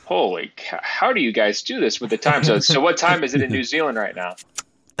Holy cow. How do you guys do this with the time zones? So what time is it in New Zealand right now?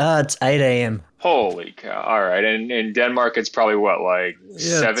 It's 8 a.m. Holy cow. All right. And in Denmark, it's probably what, like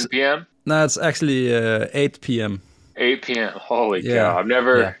 7 p.m.? No, it's actually 8 p.m. 8 p.m. Holy Yeah. cow. I've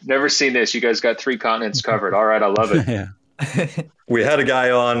never seen this. You guys got 3 continents covered. All right. I love it. Yeah. We had a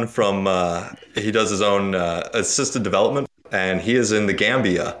guy on from, he does his own assisted development, and he is in the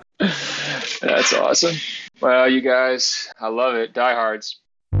Gambia. That's awesome. Well, you guys, I love it. Diehards.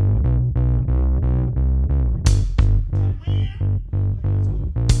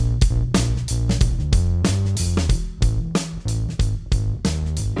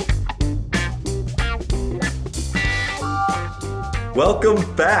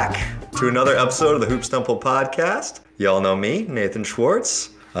 Welcome back to another episode of the Hoops Temple podcast. Y'all know me, Nathan Schwartz.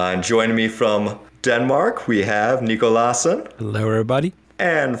 And joining me from Denmark, we have Nico Lassen. Hello, everybody.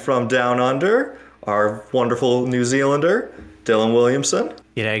 And from Down Under, our wonderful New Zealander, Dylan Williamson.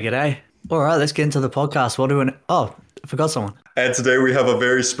 G'day. All right, let's get into the podcast. What do we... Oh, I forgot someone. And today we have a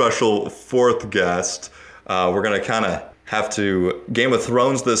very special fourth guest. We're going to kind of have to Game of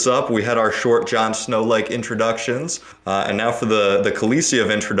Thrones this up. We had our short Jon Snow-like introductions. And now for the Khaleesi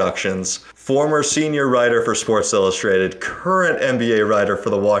of introductions. Former senior writer for Sports Illustrated, current NBA writer for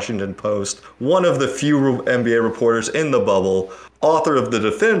the Washington Post, one of the few NBA reporters in the bubble, author of the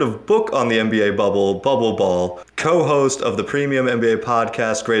definitive book on the NBA bubble, Bubbleball, co-host of the premium NBA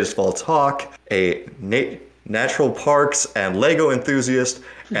podcast, Greatest of All Talk, a natural parks and Lego enthusiast,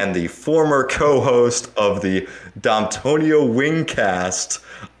 and the former co-host of the Domtonio Wingcast,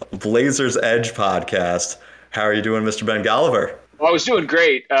 Blazers Edge podcast. How are you doing, Mr. Ben Golliver? Well, I was doing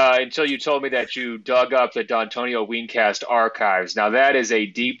great until you told me that you dug up the Domtonio Wingcast archives. Now, that is a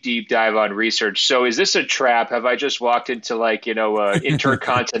deep, deep dive on research. So is this a trap? Have I just walked into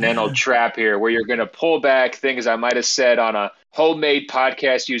intercontinental trap here where you're going to pull back things I might have said on a homemade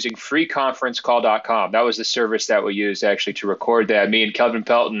podcast using freeconferencecall.com? That was the service that we used actually to record that. Me and Kelvin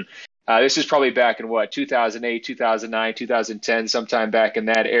Pelton. This is probably back in 2008, 2009, 2010, sometime back in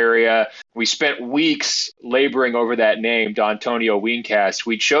that area. We spent weeks laboring over that name, Domtonio Wingcast.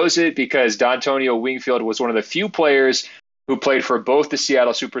 We chose it because Domtonio Wingfield was one of the few players who played for both the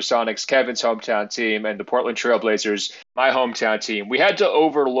Seattle Supersonics, Kevin's hometown team, and the Portland Trailblazers, my hometown team. We had to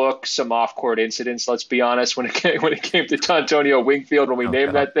overlook some off-court incidents, let's be honest, when it came to Domtonio Wingfield when we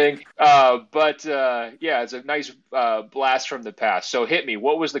named that thing. But it's a nice blast from the past. So hit me.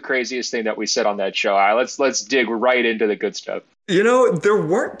 What was the craziest thing that we said on that show? All right, let's dig right into the good stuff. You know, there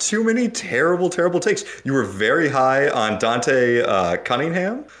weren't too many terrible takes. You were very high on Dante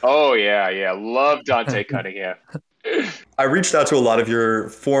Cunningham. Oh, yeah. Love Dante Cunningham. I reached out to a lot of your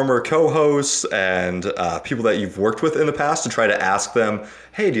former co-hosts and people that you've worked with in the past to try to ask them,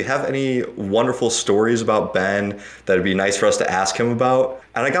 hey, do you have any wonderful stories about Ben that would be nice for us to ask him about?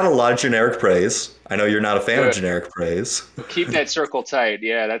 And I got a lot of generic praise. I know you're not a fan of generic praise. Keep that circle tight.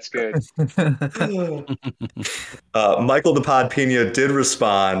 Yeah, that's good. Michael DePod Pena did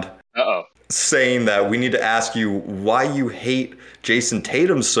respond saying that we need to ask you why you hate Jason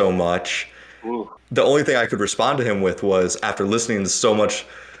Tatum so much. Ooh. The only thing I could respond to him with was, after listening to so much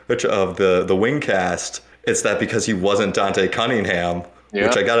of the Wingcast, it's that because he wasn't Dante Cunningham,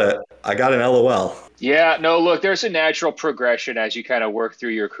 which I got an LOL. Yeah, no, look, there's a natural progression as you kind of work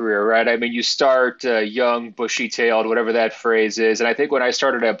through your career, right? I mean, you start young, bushy-tailed, whatever that phrase is. And I think when I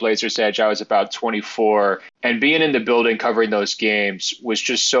started at Blazers Edge, I was about 24. And being in the building covering those games was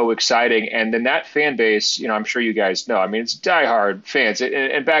just so exciting. And then that fan base, I'm sure you guys know, I mean, it's diehard fans.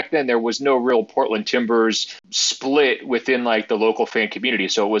 And back then, there was no real Portland Timbers split within like the local fan community.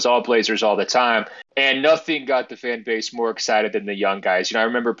 So it was all Blazers all the time. And nothing got the fan base more excited than the young guys. I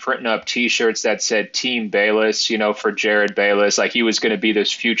remember printing up T-shirts that said Team Bayless, for Jared Bayless, like he was going to be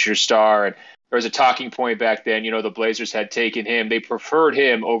this future star. And there was a talking point back then, the Blazers had taken him. They preferred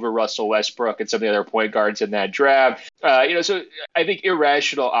him over Russell Westbrook and some of the other point guards in that draft. So I think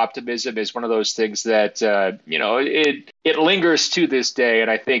irrational optimism is one of those things that, it lingers to this day.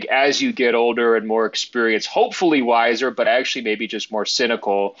 And I think as you get older and more experienced, hopefully wiser, but actually maybe just more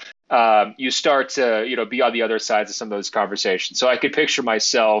cynical, you start to, be on the other sides of some of those conversations. So I could picture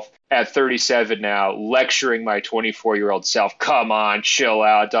myself at 37 now lecturing my 24-year-old self, come on, chill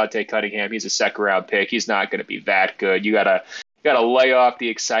out. Dante Cunningham, he's a second-round pick. He's not going to be that good. You gotta lay off the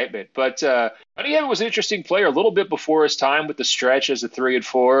excitement. But Cunningham was an interesting player a little bit before his time with the stretch as a 3 and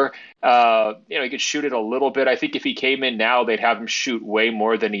 4. He could shoot it a little bit. I think if he came in now, they'd have him shoot way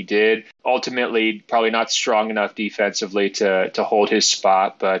more than he did. Ultimately, probably not strong enough defensively to hold his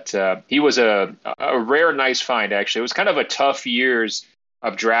spot. But he was a rare, nice find, actually. It was kind of a tough years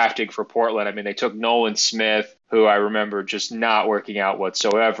of drafting for Portland. I mean, they took Nolan Smith, who I remember just not working out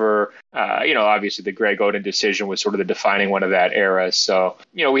whatsoever. Obviously the Greg Oden decision was sort of the defining one of that era. So,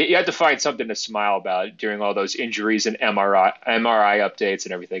 you had to find something to smile about during all those injuries and MRI updates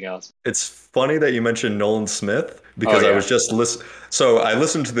and everything else. It's funny that you mentioned Nolan Smith because I was just listening. So I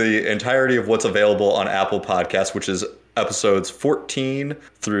listened to the entirety of what's available on Apple Podcasts, which is episodes 14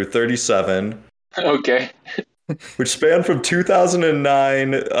 through 37. Okay. Which spanned from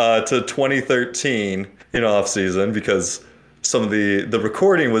 2009 to 2013 off season because some of the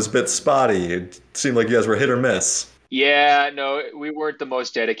recording was a bit spotty. It seemed like you guys were hit or miss. Yeah, no, we weren't the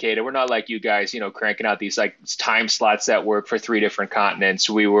most dedicated. We're not like you guys, cranking out these like time slots that work for 3 different continents.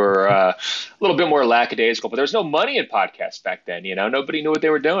 We were a little bit more lackadaisical, but there was no money in podcasts back then. Nobody knew what they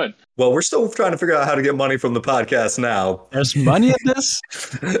were doing. Well, we're still trying to figure out how to get money from the podcast now. There's money in this?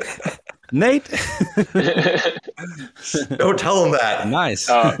 Nate? Don't tell him that. Nice.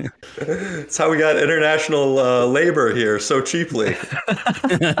 That's how we got international labor here so cheaply.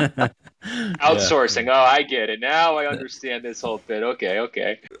 Outsourcing. Yeah. Oh, I get it. Now I understand this whole bit.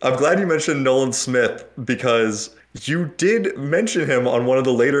 Okay. I'm glad you mentioned Nolan Smith because you did mention him on one of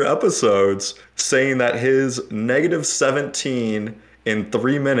the later episodes, saying that his negative 17 in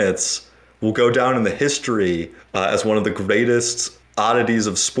 3 minutes will go down in the history as one of the greatest oddities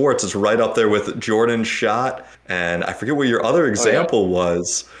of sports. It's right up there with Jordan's shot. And I forget what your other example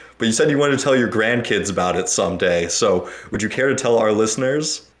was, but you said you wanted to tell your grandkids about it someday. So would you care to tell our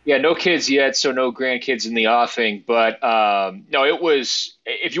listeners? Yeah, no kids yet, so no grandkids in the offing. But no, it was,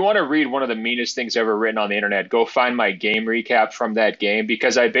 if you want to read one of the meanest things ever written on the internet, go find my game recap from that game,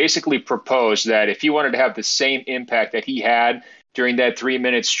 because I basically proposed that if he wanted to have the same impact that he had during that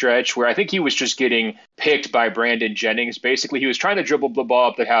 3-minute stretch where I think he was just getting picked by Brandon Jennings. Basically, he was trying to dribble the ball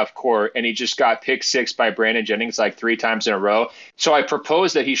up the half court, and he just got picked 6 by Brandon Jennings like 3 times in a row. So I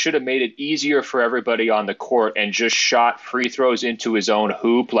proposed that he should have made it easier for everybody on the court and just shot free throws into his own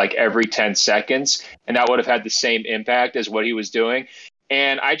hoop like every 10 seconds. And that would have had the same impact as what he was doing.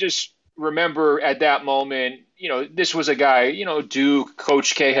 And I just remember at that moment, this was a guy, Duke,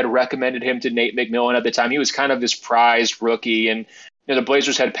 Coach K had recommended him to Nate McMillan at the time. He was kind of this prized rookie, and the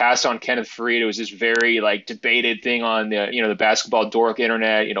Blazers had passed on Kenneth Faried. It was this very debated thing on the basketball dork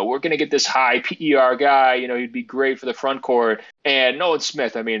internet. We're going to get this high PER guy. He'd be great for the front court. And Nolan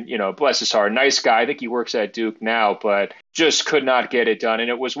Smith, bless his heart, nice guy. I think he works at Duke now, but just could not get it done. And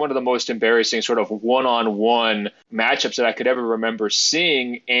it was one of the most embarrassing sort of one-on-one matchups that I could ever remember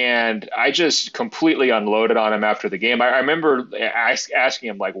seeing. And I just completely unloaded on him after the game. I remember asking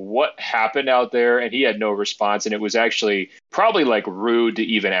him, what happened out there? And he had no response. And it was actually probably rude to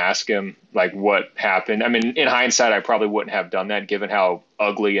even ask him what happened. In hindsight, I probably wouldn't have done that given how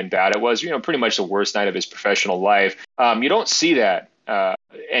ugly and bad it was. Pretty much the worst night of his professional life. You don't see that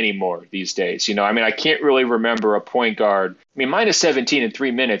anymore these days. I can't really remember a point guard. Minus 17 in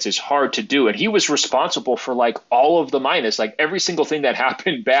 3 minutes is hard to do. And he was responsible for all of the minus, every single thing that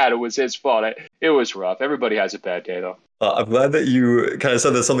happened bad. It was his fault. It was rough. Everybody has a bad day though. I'm glad that you kind of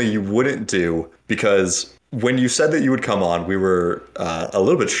said that's something you wouldn't do, because when you said that you would come on, we were a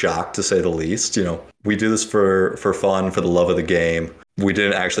little bit shocked, to say the least. We do this for fun, for the love of the game. We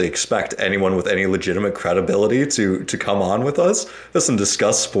didn't actually expect anyone with any legitimate credibility to come on with us and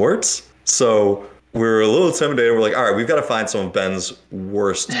discuss sports. So we were a little intimidated. We're all right, we've got to find some of Ben's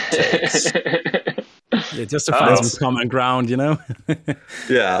worst takes. Yeah, just to find some common ground,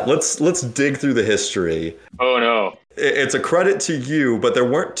 Yeah, let's dig through the history. Oh no. It's a credit to you, but there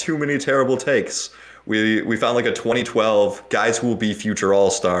weren't too many terrible takes. We found a 2012 guys who will be future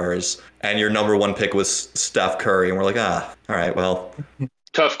All-Stars, and your number 1 pick was Steph Curry, and we're all right, well.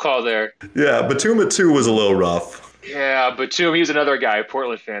 Tough call there. Yeah, Batum at 2 was a little rough. Yeah, Batum, he's another guy.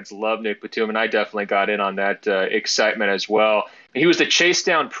 Portland fans love Nick Batum, and I definitely got in on that excitement as well. He was the chase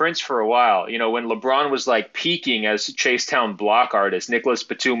down prince for a while. When LeBron was peaking as chase down block artist, Nicholas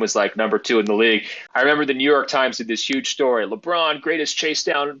Batum was number 2 in the league. I remember the New York Times did this huge story. LeBron, greatest chase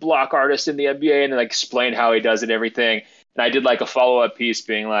down block artist in the NBA, and explained how he does it and everything. And I did a follow-up piece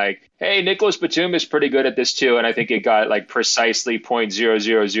being hey, Nicholas Batum is pretty good at this too. And I think it got precisely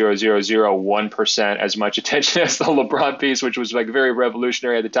 0.00001% as much attention as the LeBron piece, which was very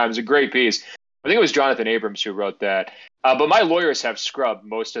revolutionary at the time. It was a great piece. I think it was Jonathan Abrams who wrote that. But my lawyers have scrubbed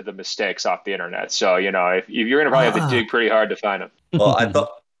most of the mistakes off the internet. So, if you're going to probably have to dig pretty hard to find them. Well,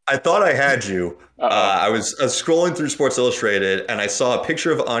 I thought I had you. I was scrolling through Sports Illustrated, and I saw a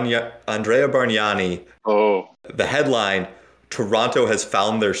picture of Andrea Bargnani. Oh. The headline, Toronto has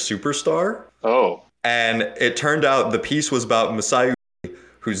found their superstar. Oh. And it turned out the piece was about Masai,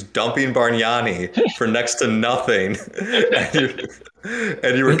 who's dumping Bargnani for next to nothing,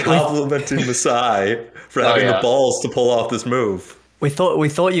 and you were complimenting Masai for having the balls to pull off this move. We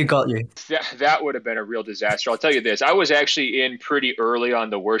thought you got you. That would have been a real disaster. I'll tell you this. I was actually in pretty early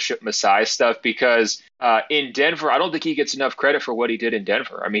on the worship Masai stuff because in Denver, I don't think he gets enough credit for what he did in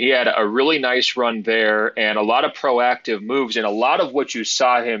Denver. I mean, he had a really nice run there and a lot of proactive moves, and a lot of what you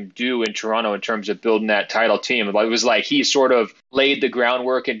saw him do in Toronto in terms of building that title team. It was like he sort of laid the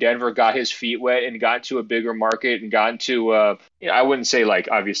groundwork in Denver, got his feet wet, and got to a bigger market and got into I wouldn't say like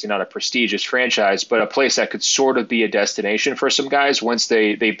obviously not a prestigious franchise, but a place that could sort of be a destination for some guys once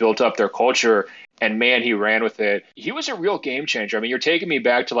they built up their culture. And man, he ran with it. He was a real game changer. I mean, you're taking me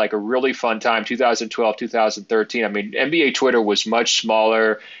back to like a really fun time, 2012, 2013. I mean, NBA Twitter was much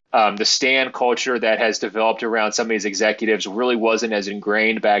smaller. The stan culture that has developed around some of these executives really wasn't as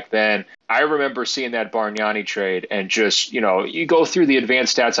ingrained back then. I remember seeing that Bargnani trade and just, you go through the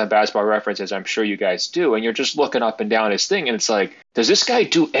advanced stats on Basketball Reference, as I'm sure you guys do, and you're just looking up and down his thing. And it's like, does this guy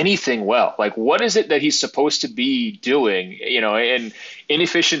do anything well? Like, what is it that he's supposed to be doing? And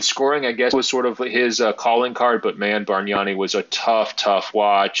inefficient scoring, I guess, was sort of his calling card. But man, Bargnani was a tough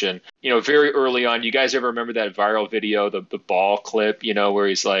watch. And, very early on, you guys ever remember that viral video, the ball clip, where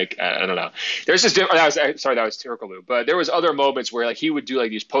he's like, I don't know. There's this, that was Turkaloo. But there was other moments where like he would do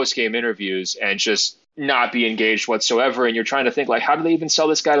like these post-game interviews and just not be engaged whatsoever. And you're trying to think like, how do they even sell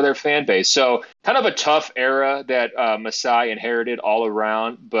this guy to their fan base? So kind of a tough era that Masai inherited all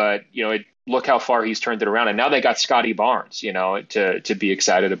around. But, look how far he's turned it around. And now they got Scotty Barnes, to be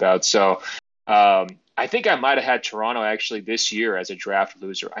excited about. So I think I might have had Toronto actually this year as a draft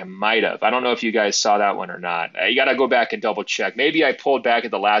loser. I might have. I don't know if you guys saw that one or not. You got to go back and double check. Maybe I pulled back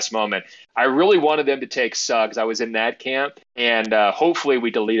at the last moment. I really wanted them to take Suggs. I was in that camp, and hopefully we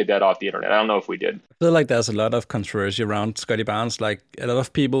deleted that off the internet. I don't know if we did. I feel like there's a lot of controversy around Scotty Barnes. Like a lot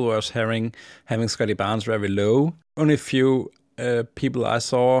of people was having Scotty Barnes very low. Only a few people I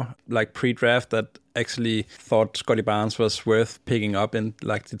saw like pre-draft that actually thought Scotty Barnes was worth picking up in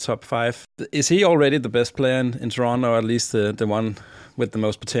like the top 5. Is he already the best player in Toronto, or at least the one with the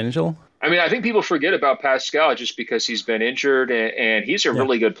most potential? I mean, I think people forget about Pascal just because he's been injured, and he's a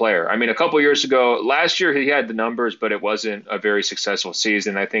really good player. I mean, a couple years ago, last year he had the numbers, but it wasn't a very successful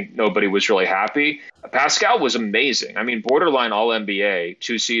season. I think nobody was really happy. Pascal was amazing. I mean, borderline All-NBA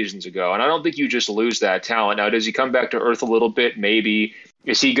 2 seasons ago, and I don't think you just lose that talent. Now, does he come back to earth a little bit? Maybe.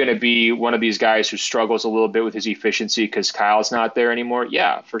 Is he going to be one of these guys who struggles a little bit with his efficiency because Kyle's not there anymore?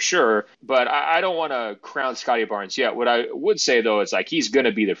 Yeah, for sure. But I don't want to crown Scotty Barnes yet. What I would say, though, is like he's going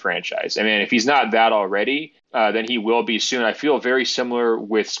to be the franchise. I mean, if he's not that already, then he will be soon. I feel very similar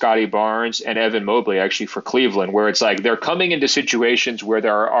with Scotty Barnes and Evan Mobley, actually, for Cleveland, where it's like they're coming into situations where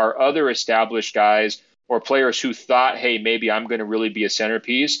there are other established guys or players who thought, hey, maybe I'm going to really be a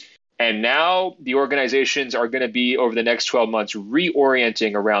centerpiece. And now the organizations are going to be, over the next 12 months,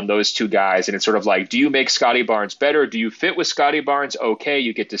 reorienting around those two guys. And it's sort of like, do you make Scotty Barnes better? Do you fit with Scotty Barnes? Okay,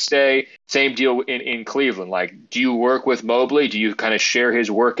 you get to stay. Same deal in Cleveland. Like, do you work with Mobley? Do you kind of share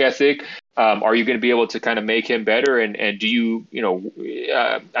his work ethic? Are you going to be able to kind of make him better? And do you,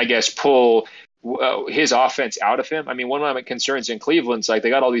 I guess, pull his offense out of him? I mean, one of my concerns in Cleveland is like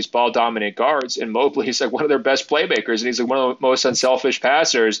they got all these ball dominant guards, and Mobley, he's like one of their best playmakers, and he's like one of the most unselfish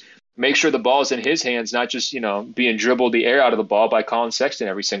passers. Make sure the ball's in his hands, not just, being dribbled the air out of the ball by Colin Sexton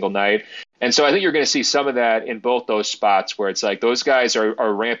every single night. And so I think you're going to see some of that in both those spots where it's like those guys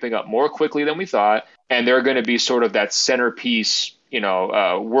are ramping up more quickly than we thought, and they're going to be sort of that centerpiece,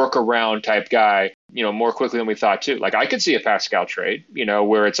 workaround type guy, more quickly than we thought too. Like I could see a Pascal trade,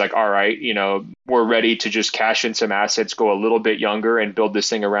 where it's like, all right, we're ready to just cash in some assets, go a little bit younger and build this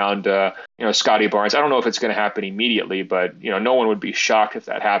thing around, Scotty Barnes. I don't know if it's going to happen immediately, but, no one would be shocked if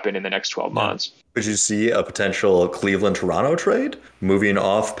that happened in the next 12 months. Would you see a potential Cleveland-Toronto trade, moving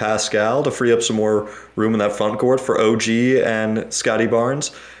off Pascal to free up some more room in that front court for OG and Scotty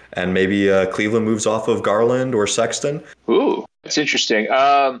Barnes? And maybe Cleveland moves off of Garland or Sexton? Ooh, that's interesting.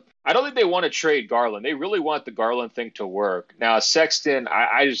 I don't think they want to trade Garland. They really want the Garland thing to work. Now, Sexton,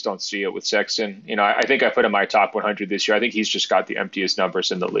 I just don't see it with Sexton. I think I put in my top 100 this year. I think he's just got the emptiest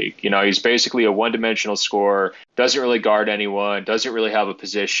numbers in the league. He's basically a one-dimensional scorer, doesn't really guard anyone, doesn't really have a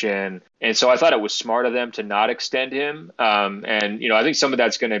position. And so I thought it was smart of them to not extend him. And I think some of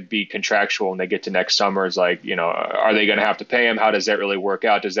that's going to be contractual when they get to next summer. It's like, are they going to have to pay him? How does that really work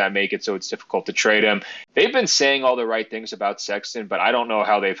out? Does that make it so it's difficult to trade him? They've been saying all the right things about Sexton, but I don't know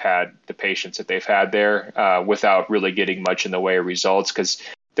how they've had the patience that they've had there without really getting much in the way of results, because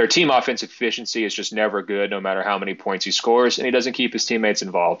their team offensive efficiency is just never good, no matter how many points he scores, and he doesn't keep his teammates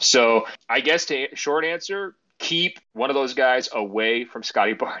involved. So I guess short answer, keep one of those guys away from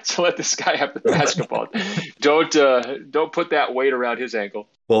Scotty Barnes. Let this guy have the basketball. Don't put that weight around his ankle.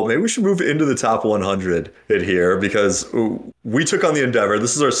 Well, maybe we should move into the top 100 in here because we took on the endeavor.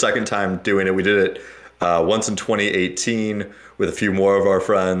 This is our second time doing it. We did it once in 2018 with a few more of our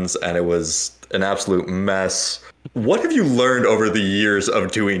friends, and it was an absolute mess. What have you learned over the years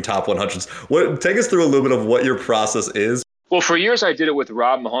of doing top 100s? Take us through a little bit of what your process is. Well, for years, I did it with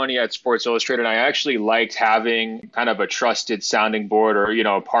Rob Mahoney at Sports Illustrated. And I actually liked having kind of a trusted sounding board or,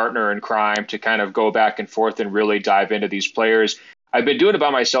 a partner in crime to kind of go back and forth and really dive into these players. I've been doing it by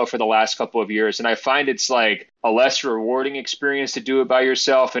myself for the last couple of years, and I find it's like a less rewarding experience to do it by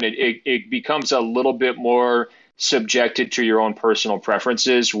yourself. And it becomes a little bit more subjected to your own personal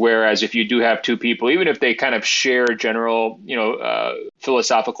preferences. Whereas if you do have two people, even if they kind of share general,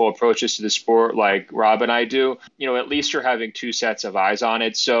 philosophical approaches to the sport like Rob and I do, at least you're having two sets of eyes on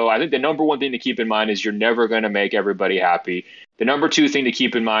it. So I think the number one thing to keep in mind is you're never going to make everybody happy. The number two thing to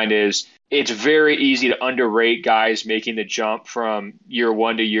keep in mind is it's very easy to underrate guys making the jump from year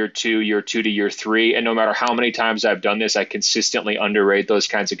 1 to year 2, year 2 to year 3. And no matter how many times I've done this, I consistently underrate those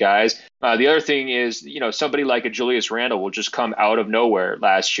kinds of guys. The other thing is, somebody like a Julius Randle will just come out of nowhere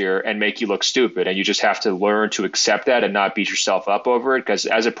last year and make you look stupid. And you just have to learn to accept that and not beat yourself up over it. Because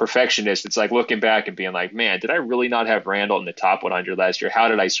as a perfectionist, it's like looking back and being like, man, did I really not have Randle in the top 100 last year? How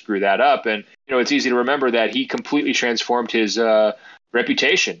did I screw that up? And, it's easy to remember that he completely transformed his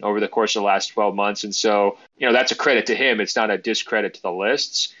reputation over the course of the last 12 months. And so, that's a credit to him. It's not a discredit to the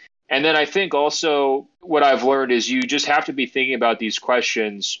lists. And then I think also what I've learned is you just have to be thinking about these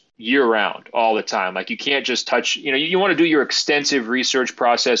questions year round all the time. Like you can't just touch, you want to do your extensive research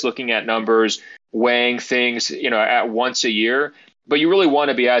process, looking at numbers, weighing things, at once a year. But you really want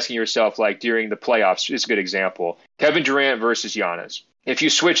to be asking yourself, like during the playoffs, is a good example. Kevin Durant versus Giannis. If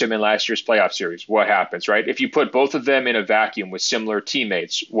you switch them in last year's playoff series, what happens, right? If you put both of them in a vacuum with similar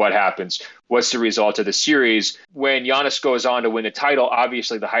teammates, what happens? What's the result of the series? When Giannis goes on to win the title,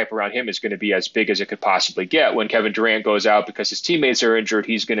 obviously the hype around him is going to be as big as it could possibly get. When Kevin Durant goes out because his teammates are injured,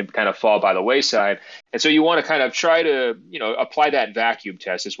 he's going to kind of fall by the wayside. And so you want to kind of try to, apply that vacuum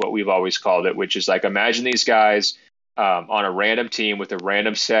test is what we've always called it, which is like imagine these guys on a random team with a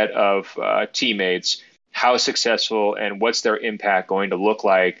random set of teammates. How successful and what's their impact going to look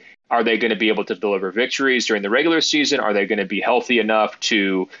like? Are they going to be able to deliver victories during the regular season? Are they going to be healthy enough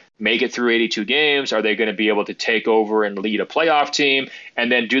to make it through 82 games? Are they going to be able to take over and lead a playoff team?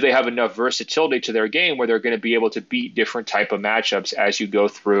 And then do they have enough versatility to their game where they're going to be able to beat different type of matchups as you go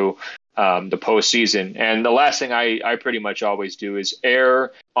through the postseason? And the last thing I pretty much always do is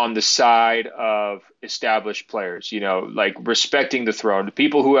err on the side of established players, like respecting the throne. The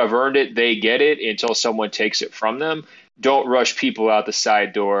people who have earned it, they get it until someone takes it from them. Don't rush people out the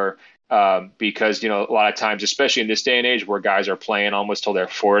side door because, a lot of times, especially in this day and age where guys are playing almost till they're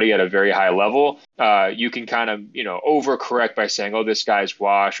 40 at a very high level, you can kind of, overcorrect by saying, oh, this guy's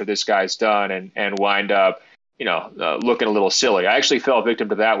washed or this guy's done and wind up looking a little silly. I actually fell victim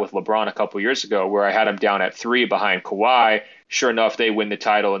to that with LeBron a couple years ago where I had him down at 3 behind Kawhi. Sure enough, they win the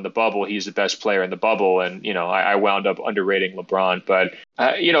title in the bubble. He's the best player in the bubble. And, I wound up underrating LeBron. But,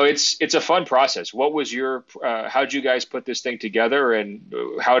 it's a fun process. What was how'd you guys put this thing together and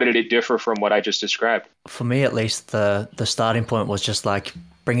how did it differ from what I just described? For me, at least, the starting point was just like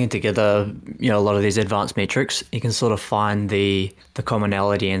bringing together, a lot of these advanced metrics. You can sort of find the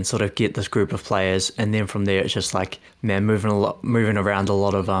commonality and sort of get this group of players. And then from there, it's just like, man, moving around a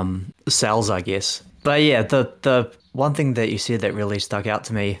lot of cells, I guess. But yeah, the one thing that you said that really stuck out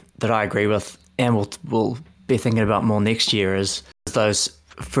to me that I agree with and we'll be thinking about more next year is those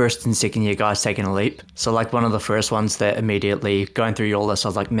first and second year guys taking a leap. So like one of the first ones that immediately going through your list, I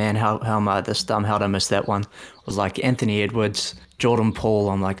was like, man, how am I this dumb? How did I miss that one? Was like Anthony Edwards, Jordan Poole.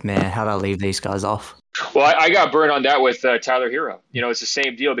 I'm like, man, how did I leave these guys off? Well, I got burned on that with Tyler Hero. It's the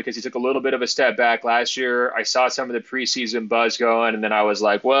same deal because he took a little bit of a step back last year. I saw some of the preseason buzz going, and then I was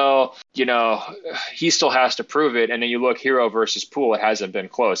like, well, he still has to prove it. And then you look Hero versus Poole, it hasn't been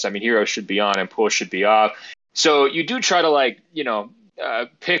close. I mean, Hero should be on and Poole should be off. So you do try to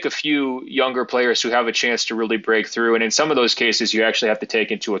pick a few younger players who have a chance to really break through. And in some of those cases, you actually have to take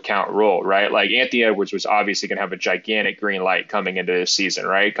into account role, right? Like Anthony Edwards was obviously going to have a gigantic green light coming into this season,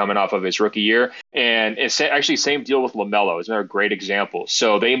 right? Coming off of his rookie year. And it's actually same deal with LaMelo. It's another great example.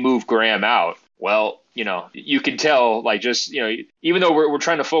 So they move Graham out. Well, you can tell, like, just, even though we're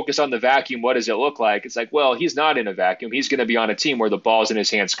trying to focus on the vacuum, what does it look like? It's like, well, he's not in a vacuum. He's going to be on a team where the ball's in his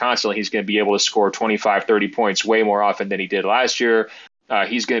hands constantly. He's going to be able to score 25, 30 points way more often than he did last year.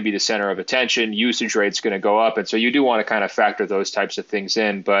 He's going to be the center of attention. Usage rate's going to go up. And so you do want to kind of factor those types of things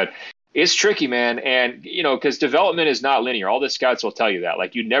in. But It's tricky, man. And, because development is not linear. All the scouts will tell you that.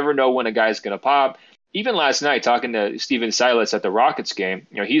 Like, you never know when a guy's going to pop. Even last night, talking to Steven Silas at the Rockets game,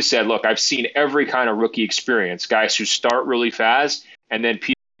 he said, look, I've seen every kind of rookie experience. Guys who start really fast and then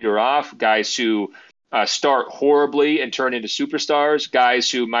peter off. Guys who start horribly and turn into superstars. Guys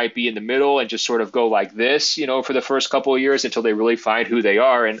who might be in the middle and just sort of go like this, for the first couple of years until they really find who they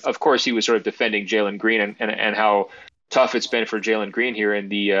are. And, of course, he was sort of defending Jalen Green and how tough it's been for Jalen Green here in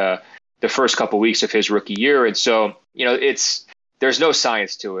the first couple of weeks of his rookie year. And so, there's no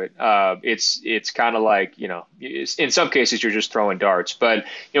science to it. It's kind of like, in some cases you're just throwing darts. But,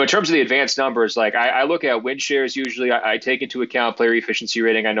 in terms of the advanced numbers, like I look at win shares usually. I take into account player efficiency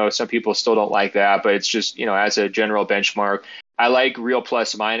rating. I know some people still don't like that, but it's just, as a general benchmark. I like real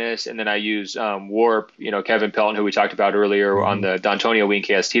plus minus, and then I use WARP. Kevin Pelton, who we talked about earlier on the Domtonio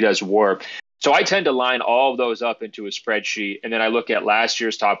Wingcast, he does WARP. So I tend to line all of those up into a spreadsheet, and then I look at last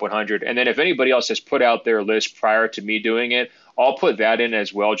year's top 100. And then if anybody else has put out their list prior to me doing it, I'll put that in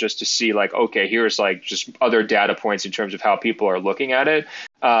as well, just to see like, okay, here's like just other data points in terms of how people are looking at it.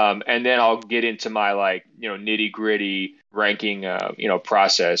 And then I'll get into my like, nitty gritty ranking,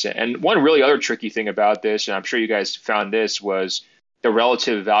 process. And one really other tricky thing about this, and I'm sure you guys found this, was the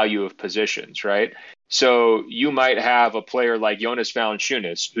relative value of positions, right? So you might have a player like Jonas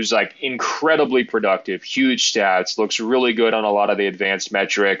Valanciunas, who's like incredibly productive, huge stats, looks really good on a lot of the advanced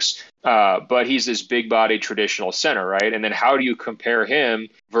metrics, but he's this big body traditional center, right? And then how do you compare him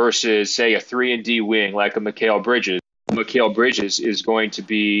versus, say, a 3-and-D wing like a Mikal Bridges? Mikal Bridges is going to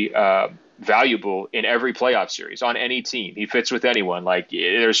be valuable in every playoff series on any team. He fits with anyone. Like,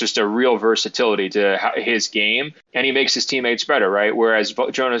 there's just a real versatility to his game, and he makes his teammates better, right? Whereas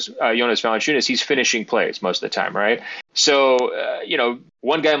Jonas Valanciunas, he's finishing plays most of the time, right? So,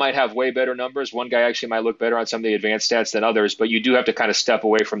 one guy might have way better numbers. One guy actually might look better on some of the advanced stats than others, but you do have to kind of step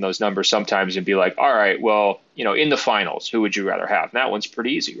away from those numbers sometimes and be like, all right, well, in the finals, who would you rather have? And that one's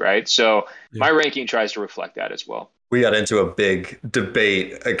pretty easy, right? So my ranking tries to reflect that as well. We got into a big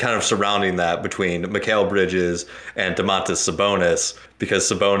debate kind of surrounding that between Mikal Bridges and Domantas Sabonis, because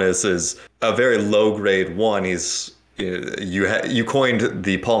Sabonis is a very low grade one. You coined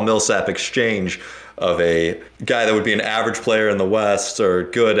the Paul Millsap exchange of a guy that would be an average player in the West or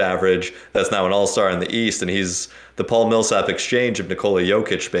good average that's now an all-star in the East, and he's the Paul Millsap exchange of Nikola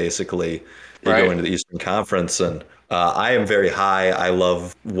Jokic, basically. You go into the Eastern Conference, and I am very high. I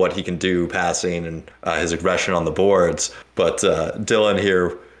love what he can do passing and his aggression on the boards. But Dylan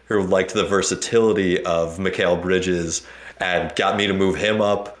here liked the versatility of Mikal Bridges and got me to move him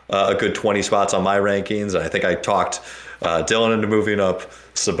up a good 20 spots on my rankings. And I think I talked Dylan into moving up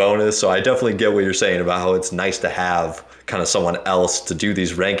Sabonis. So I definitely get what you're saying about how it's nice to have kind of someone else to do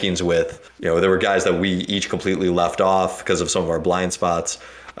these rankings with. There were guys that we each completely left off because of some of our blind spots.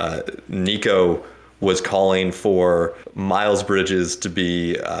 Nico was calling for Miles Bridges to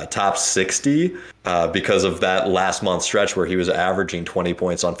be top 60 because of that last month stretch where he was averaging 20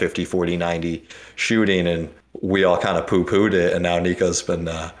 points on 50, 40, 90 shooting, and we all kind of poo-pooed it, and now Nico's been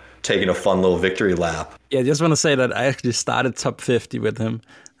taking a fun little victory lap. Yeah, I just want to say that I actually started top 50 with him.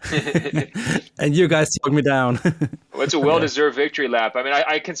 And you guys took me down. Well, it's a well-deserved victory lap. I mean,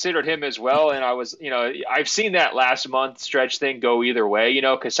 I considered him as well, and I was, I've seen that last month stretch thing go either way,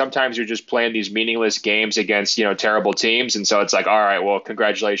 because sometimes you're just playing these meaningless games against, terrible teams, and so it's like, all right, well,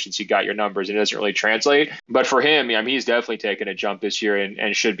 congratulations, you got your numbers, and it doesn't really translate. But for him, he's definitely taken a jump this year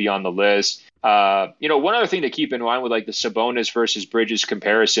and should be on the list. One other thing to keep in mind with like the Sabonis versus Bridges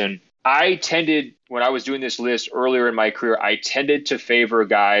comparison, I tended, when I was doing this list earlier in my career, I tended to favor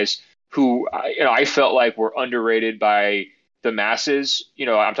guys who, I felt like were underrated by the masses.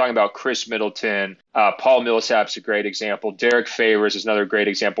 I'm talking about Chris Middleton, Paul Millsap's a great example. Derek Favors is another great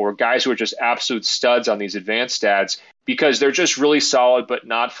example, where guys who are just absolute studs on these advanced stats because they're just really solid, but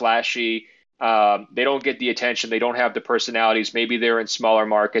not flashy. They don't get the attention. They don't have the personalities. Maybe they're in smaller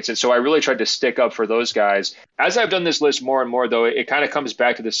markets. And so I really tried to stick up for those guys. As I've done this list more and more, though, it kind of comes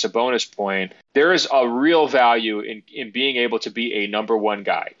back to the Sabonis point. There is a real value in being able to be a number one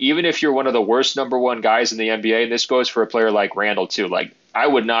guy, even if you're one of the worst number one guys in the NBA. And this goes for a player like Randall, too. Like, I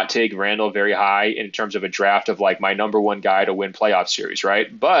would not take Randall very high in terms of a draft of like my number one guy to win playoff series,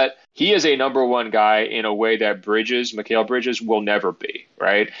 right? But he is a number one guy in a way that Mikal Bridges will never be,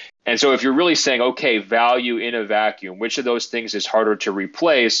 right? And so if you're really saying, okay, value in a vacuum, which of those things is harder to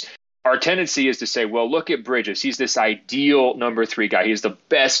replace? Our tendency is to say, well, look at Bridges. He's this ideal number three guy. He's the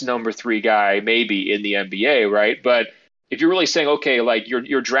best number three guy maybe in the NBA, right? But if you're really saying, okay, like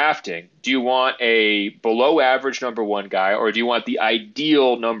you're drafting, do you want a below average number 1 guy, or do you want the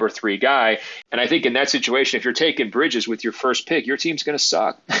ideal number 3 guy? And I think in that situation, if you're taking Bridges with your first pick, your team's going to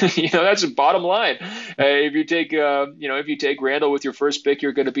suck. That's the bottom line. If you take Randall with your first pick,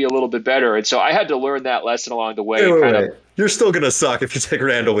 you're going to be a little bit better. And so I had to learn that lesson along the way. Wait. You're still going to suck if you take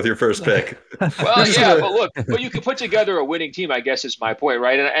Randall with your first pick. Well, yeah, but you can put together a winning team, I guess is my point,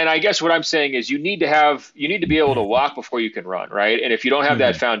 right? And I guess what I'm saying is you need to be able to walk before you can run, right? And if you don't have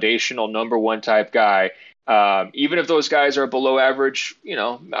that foundational number 1 type guy, even if those guys are below average,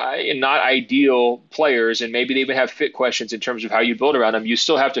 not ideal players, and maybe they even have fit questions in terms of how you build around them, you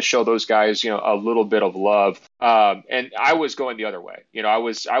still have to show those guys, a little bit of love. And I was going the other way. I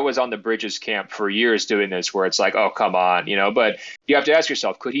was on the Bridges camp for years doing this, where it's like, oh, come on, but you have to ask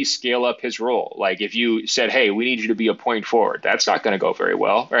yourself, could he scale up his role? Like if you said, hey, we need you to be a point forward, that's not going to go very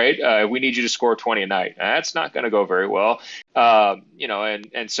well, right? We need you to score 20 a night. That's not going to go very well.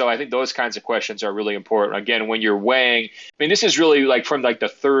 And so I think those kinds of questions are really important. Again, when you're weighing, this is really like from like the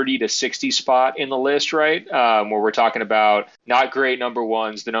 30 to 60 spot in the list, right? Where we're talking about not great number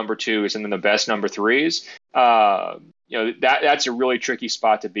 1s, the number 2s, and then the best number 3s. That's a really tricky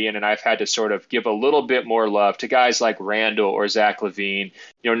spot to be in. And I've had to sort of give a little bit more love to guys like Randall or Zach LaVine,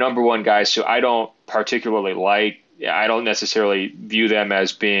 number 1 guys who I don't particularly like. I don't necessarily view them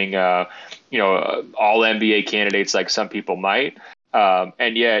as being, all NBA candidates like some people might.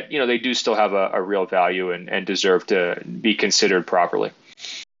 And yet, they do still have a real value and deserve to be considered properly.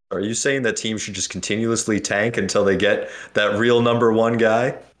 Are you saying that teams should just continuously tank until they get that real number 1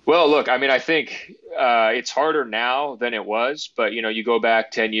 guy? Well, look, I think it's harder now than it was, but, you go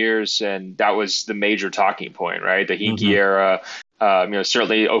back 10 years and that was the major talking point, right? The Hinkie era.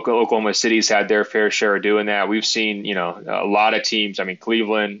 Certainly Oklahoma City's had their fair share of doing that. We've seen, a lot of teams.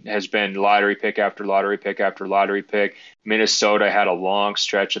 Cleveland has been lottery pick after lottery pick after lottery pick. Minnesota had a long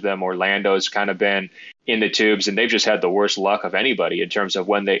stretch of them. Orlando's kind of been in the tubes, and they've just had the worst luck of anybody in terms of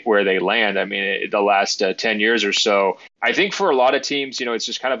where they land. The last 10 years or so. I think for a lot of teams, it's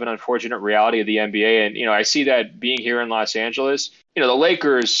just kind of an unfortunate reality of the NBA. And, I see that being here in Los Angeles, the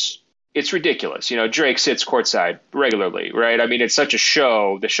Lakers, it's ridiculous. Drake sits courtside regularly, right? It's such a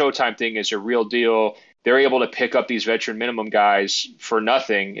show. The Showtime thing is a real deal. They're able to pick up these veteran minimum guys for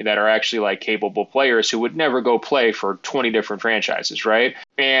nothing that are actually like capable players who would never go play for 20 different franchises, right?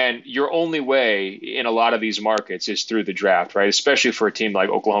 And your only way in a lot of these markets is through the draft, right? Especially for a team like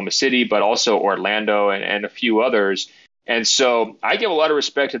Oklahoma City, but also Orlando and a few others. And so I give a lot of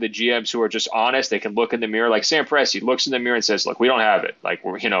respect to the GMs who are just honest. They can look in the mirror, like Sam Presti looks in the mirror and says, look, we don't have it. Like,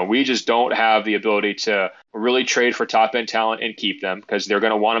 we just don't have the ability to really trade for top end talent and keep them, because they're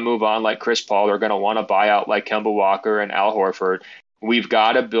going to want to move on like Chris Paul. They're going to want to buy out like Kemba Walker and Al Horford. We've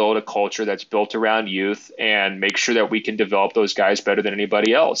got to build a culture that's built around youth and make sure that we can develop those guys better than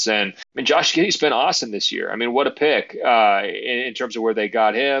anybody else. And Josh Giddey's been awesome this year. What a pick in terms of where they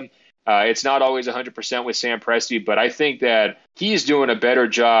got him. It's not always 100% with Sam Presti, but I think that he's doing a better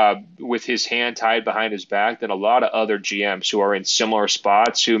job with his hand tied behind his back than a lot of other GMs who are in similar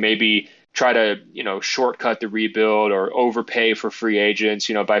spots, who maybe try to, shortcut the rebuild or overpay for free agents,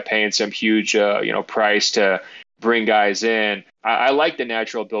 by paying some huge, price to bring guys in. I like the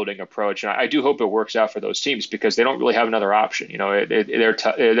natural building approach, and I do hope it works out for those teams, because they don't really have another option.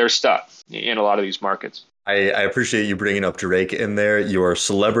 They're stuck in a lot of these markets. I appreciate you bringing up Drake in there. Your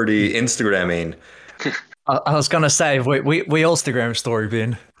celebrity Instagramming. I was going to say, we all Instagram story,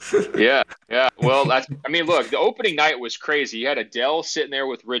 Ben. Yeah. Well, look, the opening night was crazy. You had Adele sitting there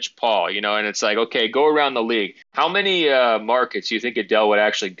with Rich Paul, and it's like, okay, go around the league. How many markets do you think Adele would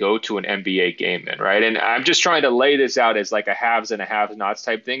actually go to an NBA game in, right? And I'm just trying to lay this out as like a haves and a have-nots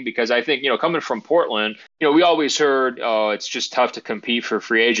type thing, because I think, coming from Portland, we always heard, oh, it's just tough to compete for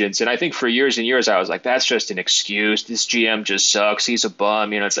free agents. And I think for years and years, I was like, that's just an excuse. This GM just sucks. He's a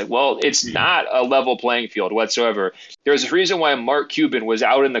bum. It's like, well, it's not a level playing field whatsoever. There's a reason why Mark Cuban was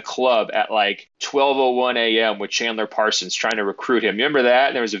out in the club at like 12:01 a.m. with Chandler Parsons trying to recruit him. Remember that?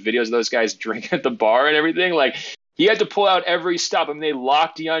 And there was videos of those guys drinking at the bar and everything. Like, he had to pull out every stop. They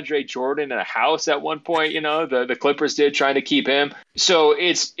locked DeAndre Jordan in a house at one point, the Clippers did, trying to keep him. So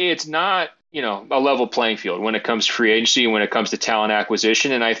it's not, a level playing field when it comes to free agency, when it comes to talent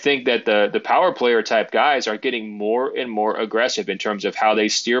acquisition. And I think that the power player type guys are getting more and more aggressive in terms of how they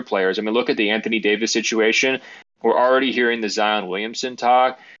steer players. Look at the Anthony Davis situation. We're already hearing the Zion Williamson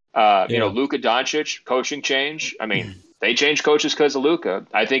talk. Luka Doncic, coaching change. They changed coaches because of Luka.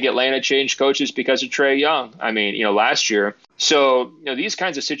 I think Atlanta changed coaches because of Trae Young. I mean, last year. So, these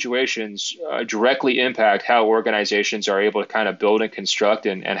kinds of situations directly impact how organizations are able to kind of build and construct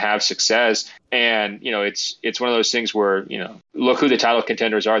and have success. And, it's one of those things where, look who the title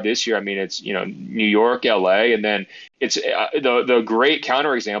contenders are this year. I mean, it's, New York, LA, and then it's the great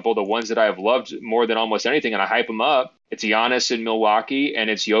counterexample, the ones that I have loved more than almost anything, and I hype them up. It's Giannis in Milwaukee and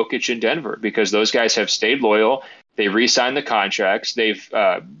it's Jokic in Denver, because those guys have stayed loyal. They re-signed the contracts. They've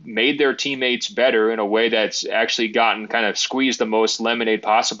made their teammates better in a way that's actually gotten kind of squeezed the most lemonade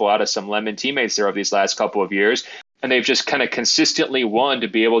possible out of some lemon teammates there over these last couple of years. And they've just kind of consistently won to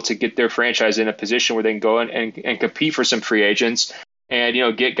be able to get their franchise in a position where they can go and compete for some free agents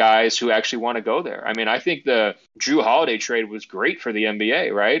and, get guys who actually want to go there. I mean, I think the Drew Holiday trade was great for the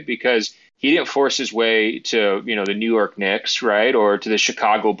NBA, right? Because he didn't force his way to, the New York Knicks, right, or to the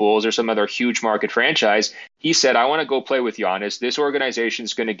Chicago Bulls or some other huge market franchise. He said, I want to go play with Giannis. This organization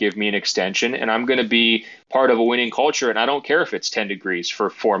is going to give me an extension, and I'm going to be part of a winning culture. And I don't care if it's 10 degrees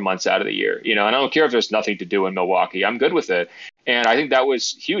for 4 months out of the year, and I don't care if there's nothing to do in Milwaukee. I'm good with it. And I think that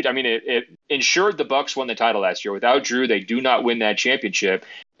was huge. I mean, it ensured the Bucks won the title last year. Without Drew, they do not win that championship.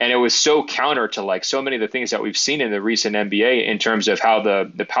 And it was so counter to like so many of the things that we've seen in the recent NBA in terms of how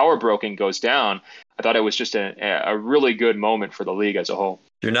the power broking goes down. I thought it was just a really good moment for the league as a whole.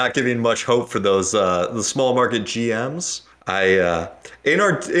 You're not giving much hope for those the small market GMs.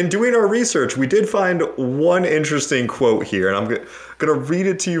 In doing our research, we did find one interesting quote here, and I'm going to read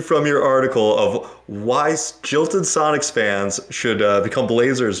it to you from your article of why jilted Sonics fans should become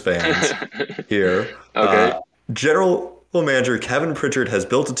Blazers fans here. Okay. General Manager Kevin Pritchard has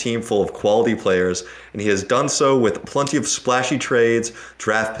built a team full of quality players, and he has done so with plenty of splashy trades,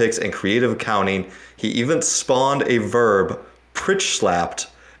 draft picks, and creative accounting. He even spawned a verb, Pritch slapped,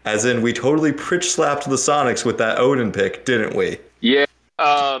 as in we totally Pritch slapped the Sonics with that Odin pick, didn't we? Yeah.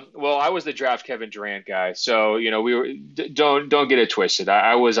 Well, I was the draft Kevin Durant guy, so we were. Don't get it twisted.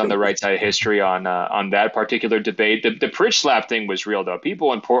 I was on the right side of history on that particular debate. The Pritch slap thing was real, though.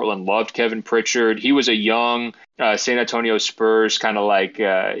 People in Portland loved Kevin Pritchard. He was a young San Antonio Spurs kind of like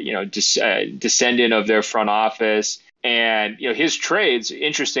descendant of their front office. And, his trades,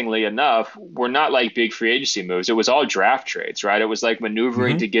 interestingly enough, were not like big free agency moves. It was all draft trades, right? It was like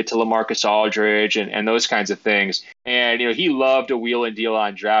maneuvering to get to LaMarcus Aldridge and those kinds of things. And, he loved a wheel and deal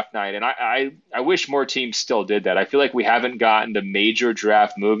on draft night. And I wish more teams still did that. I feel like we haven't gotten the major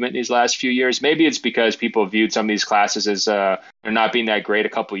draft movement these last few years. Maybe it's because people viewed some of these classes as not being that great a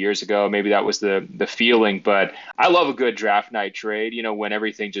couple years ago. Maybe that was the feeling. But I love a good draft night trade, when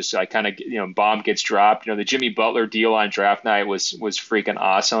everything just like kind of, bomb gets dropped. The Jimmy Butler deal on draft night was freaking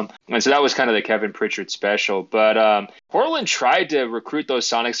awesome. And so that was kind of the Kevin Pritchard special. But Portland tried to recruit those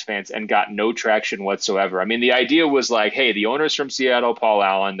Sonics fans and got no traction whatsoever. I mean, the idea was like, hey, the owner's from Seattle, Paul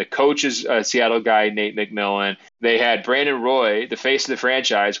Allen. The coach is a Seattle guy, Nate McMillan. They had Brandon Roy, the face of the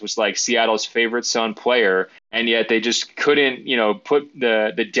franchise, was like Seattle's favorite son player. And yet they just couldn't, put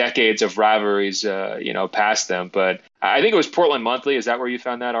the decades of rivalries, past them. But I think it was Portland Monthly. Is that where you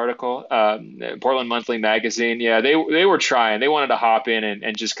found that article? Portland Monthly magazine. Yeah, they were trying. They wanted to hop in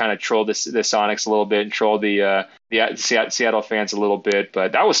and just kind of troll the Sonics a little bit and troll the Seattle fans a little bit.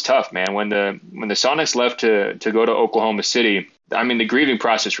 But that was tough, man. When the Sonics left to go to Oklahoma City, I mean, the grieving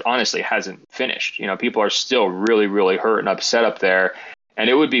process honestly hasn't finished. People are still really, really hurt and upset up there. And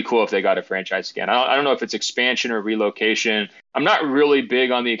it would be cool if they got a franchise again. I don't know if it's expansion or relocation. I'm not really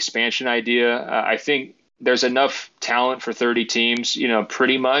big on the expansion idea. I think there's enough talent for 30 teams,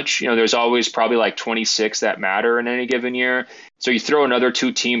 pretty much. There's always probably like 26 that matter in any given year. So you throw another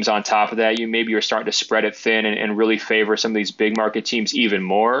 2 teams on top of that, you're starting to spread it thin and really favor some of these big market teams even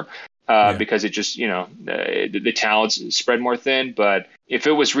more. Because it just, the talents spread more thin. But if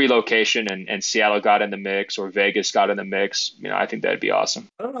it was relocation and Seattle got in the mix or Vegas got in the mix, I think that'd be awesome.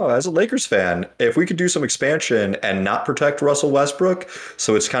 I don't know. As a Lakers fan, if we could do some expansion and not protect Russell Westbrook,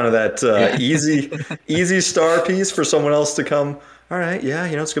 so it's kind of that easy star piece for someone else to come. All right, yeah,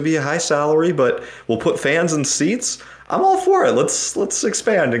 it's going to be a high salary, but we'll put fans in seats. I'm all for it. Let's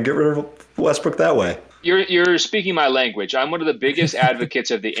expand and get rid of Westbrook that way. You're speaking my language. I'm one of the biggest advocates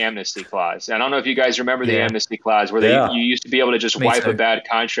of the amnesty clause. I don't know if you guys remember the amnesty clause where you used to be able to just wipe a bad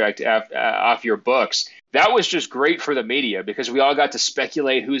contract off your books. That was just great for the media because we all got to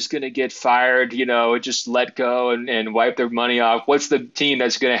speculate who's going to get fired, just let go and wipe their money off. What's the team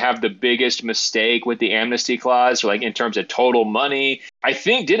that's going to have the biggest mistake with the amnesty clause, like in terms of total money? I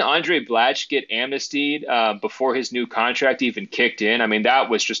think, didn't Andre Blatch get amnestied before his new contract even kicked in? I mean, that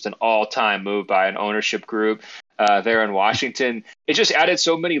was just an all-time move by an ownership group there in Washington. it just added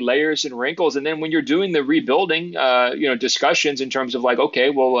so many layers and wrinkles. And then when you're doing the rebuilding, discussions in terms of like, okay,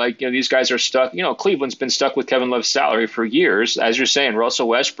 well, like, these guys are stuck. Cleveland's been stuck with Kevin Love's salary for years. As you're saying, Russell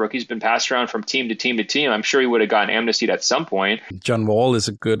Westbrook, he's been passed around from team to team to team. I'm sure he would have gotten amnestied at some point. John Wall is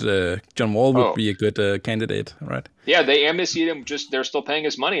a good. John Wall would be a good candidate, right? Yeah, they amnestied him. They're still paying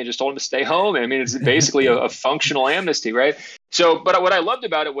his money and just told him to stay home. I mean, it's basically a functional amnesty, right? So, but what I loved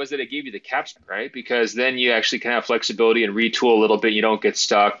about it was that it gave you the cap space, right? Because then you actually can have flexibility and retool a little bit. You don't get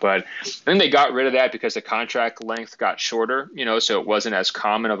stuck. But then they got rid of that because the contract length got shorter, so it wasn't as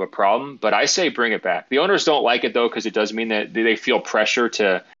common of a problem. But I say bring it back. The owners don't like it, though, because it does mean that they feel pressure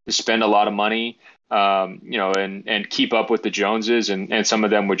to spend a lot of money, and keep up with the Joneses. And some of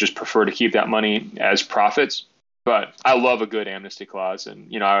them would just prefer to keep that money as profits. But I love a good amnesty clause. And,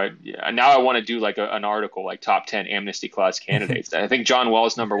 now I want to do like an article, like top 10 amnesty clause candidates. I think John Wall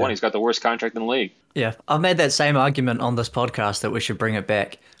is number one. He's got the worst contract in the league. Yeah, I've made that same argument on this podcast that we should bring it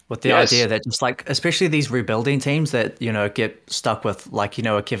back with the idea that just like, especially these rebuilding teams that, get stuck with like,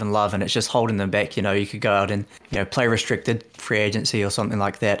 a Kevin Love and it's just holding them back. You could go out and, play restricted free agency or something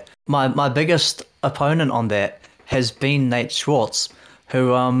like that. My biggest opponent on that has been Nate Schwartz,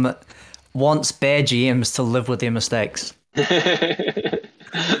 who wants bad GMs to live with their mistakes. Hey,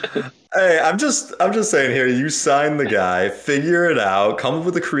 I'm just saying here, you sign the guy, figure it out, come up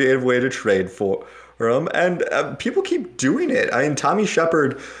with a creative way to trade for him, and people keep doing it. I mean, Tommy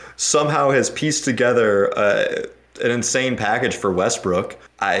Shepard somehow has pieced together an insane package for Westbrook.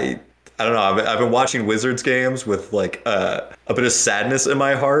 I don't know. I've been watching Wizards games with like a bit of sadness in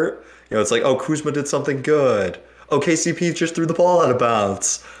my heart. It's like, oh, Kuzma did something good. Oh, KCP just threw the ball out of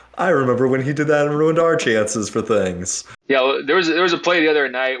bounds. I remember when he did that and ruined our chances for things. Yeah, there was a play the other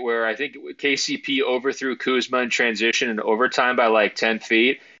night where I think KCP overthrew Kuzma in transition in overtime by like 10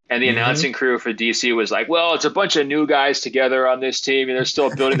 feet. And the announcing crew for DC was like, well, it's a bunch of new guys together on this team and they're still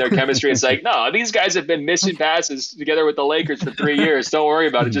building their chemistry. It's like, no, these guys have been missing passes together with the Lakers for 3 years. Don't worry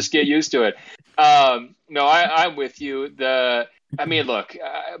about it. Just get used to it. No, I'm with you. Look,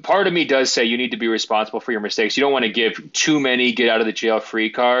 part of me does say you need to be responsible for your mistakes. You don't want to give too many get out of the jail free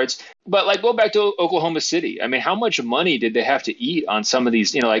cards. But like, go back to Oklahoma City. I mean, how much money did they have to eat on some of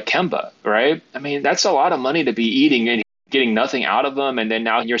these, like Kemba, right? I mean, that's a lot of money to be eating and getting nothing out of them. And then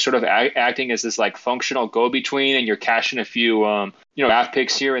now you're sort of acting as this like functional go-between and you're cashing a few, draft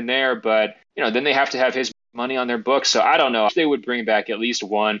picks here and there. But, then they have to have his money on their books. So I don't know if they would bring back at least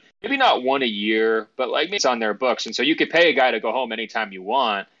one, maybe not one a year, but like it's on their books. And so you could pay a guy to go home anytime you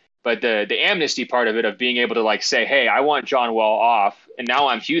want. But the amnesty part of it, of being able to like say, hey, I want John Wall off, and now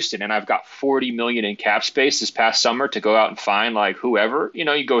I'm Houston and I've got $40 million in cap space this past summer to go out and find like whoever,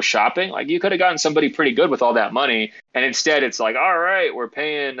 you go shopping. Like you could have gotten somebody pretty good with all that money. And instead it's like, all right, we're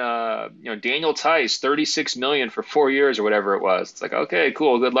paying Daniel Tice $36 million for 4 years or whatever it was. It's like, okay,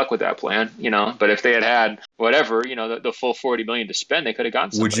 cool, good luck with that plan, But if they had whatever, the full $40 million to spend, they could have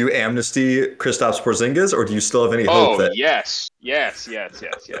gotten somebody. Would you amnesty Kristaps Porzingis, or do you still have any hope that? Yes.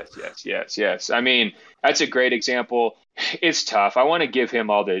 I mean, that's a great example. It's tough. I want to give him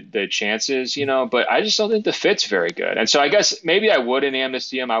all the chances, but I just don't think the fit's very good. And so I guess maybe I wouldn't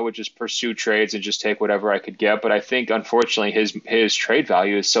amnesty him. I would just pursue trades and just take whatever I could get. But I think, unfortunately, his trade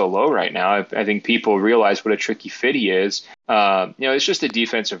value is so low right now. I think people realize what a tricky fit he is. It's just the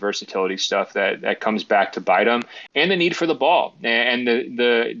defensive versatility stuff that comes back to bite him, and the need for the ball, and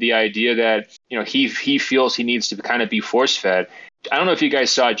the idea that he feels he needs to kind of be force fed. I don't know if you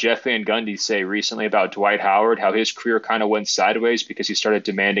guys saw Jeff Van Gundy say recently about Dwight Howard, how his career kind of went sideways because he started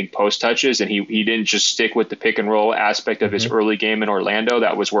demanding post touches and he didn't just stick with the pick and roll aspect of his early game in Orlando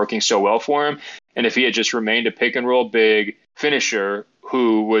that was working so well for him. And if he had just remained a pick and roll big finisher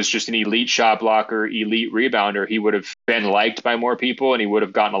who was just an elite shot blocker, elite rebounder, he would have been liked by more people and he would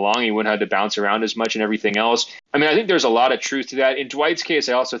have gotten along. He wouldn't have to bounce around as much and everything else. I mean, I think there's a lot of truth to that. In Dwight's case,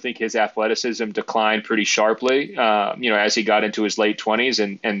 I also think his athleticism declined pretty sharply, as he got into his late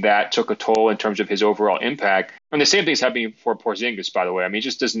 20s, and that took a toll in terms of his overall impact. And the same thing's happening for Porzingis, by the way. I mean, he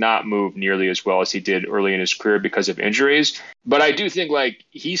just does not move nearly as well as he did early in his career because of injuries. But I do think like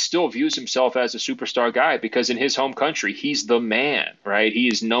he still views himself as a superstar guy because in his home country, he's the man, right? He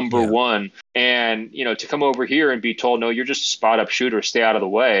is number one. And, to come over here and be told, no, you're just a spot up shooter, stay out of the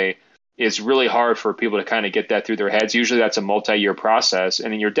way, is really hard for people to kind of get that through their heads. Usually that's a multi-year process.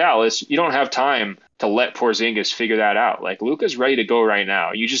 And in your Dallas, you don't have time to let Porzingis figure that out. Like Luka's ready to go right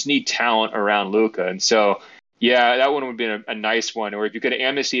now. You just need talent around Luka. And so, yeah, that one would have been a nice one. Or if you could have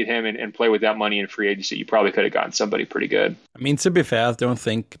amnestied him and play with that money in free agency, you probably could have gotten somebody pretty good. I mean, to be fair, I don't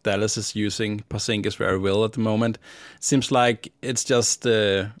think Dallas is using Porzingis very well at the moment. Seems like it's just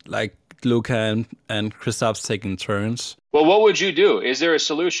like Luka and Kristaps taking turns. Well, what would you do? Is there a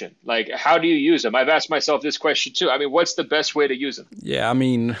solution? Like, how do you use them? I've asked myself this question too. I mean, what's the best way to use them? Yeah, I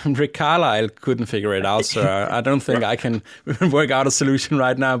mean, Rick Carlisle couldn't figure it out, so I don't think I can work out a solution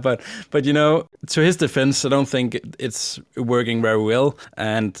right now. But you know, to his defense, I don't think it's working very well.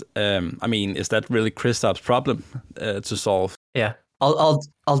 And I mean, is that really Kristaps' problem to solve? Yeah, I'll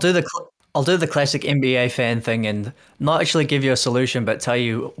do the classic NBA fan thing and not actually give you a solution, but tell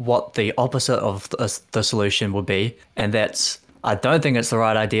you what the opposite of the solution would be. And that's, I don't think it's the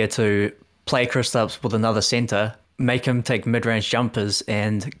right idea to play Kristaps with another center, make him take mid-range jumpers,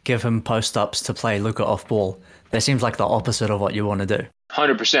 and give him post-ups to play Luka off ball. That seems like the opposite of what you want to do.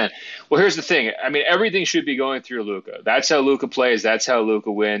 100%. Well, here's the thing. I mean, everything should be going through Luka. That's how Luka plays. That's how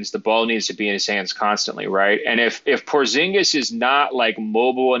Luka wins. The ball needs to be in his hands constantly, right? And if Porzingis is not like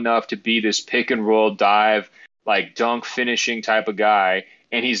mobile enough to be this pick and roll dive, like dunk finishing type of guy,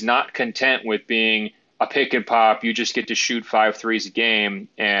 and he's not content with being a pick and pop, you just get to shoot 5 threes a game,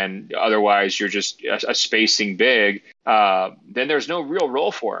 and otherwise you're just a spacing big, then there's no real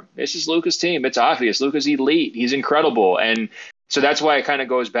role for him. This is Luka's team. It's obvious. Luka's elite. He's incredible. And so that's why it kind of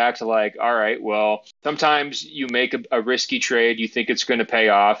goes back to like, all right, well, sometimes you make a risky trade. You think it's going to pay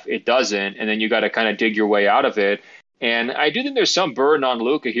off. It doesn't. And then you got to kind of dig your way out of it. And I do think there's some burden on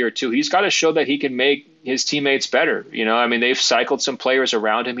Luka here, too. He's got to show that he can make his teammates better. You know, I mean, they've cycled some players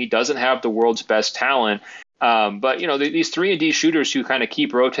around him. He doesn't have the world's best talent. But, you know, these 3-and-D shooters who kind of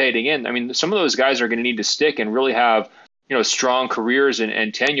keep rotating in, I mean, some of those guys are going to need to stick and really have, you know, strong careers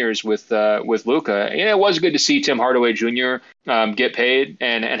and tenures with Luka. And it was good to see Tim Hardaway Jr. Get paid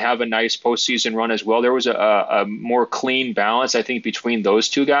and have a nice postseason run as well. There was a more clean balance, I think, between those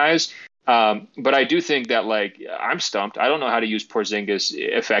two guys. But I do think that, like, I'm stumped. I don't know how to use Porzingis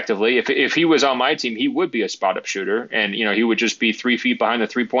effectively. If he was on my team, he would be a spot-up shooter, and, you know, he would just be 3 feet behind the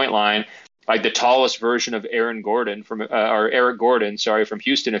 3-point line, like the tallest version of Eric Gordon from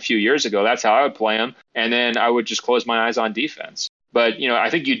Houston a few years ago. That's how I would play him. And then I would just close my eyes on defense. But, you know, I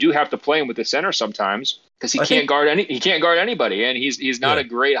think you do have to play him with the center sometimes because he can't guard anybody. And he's not a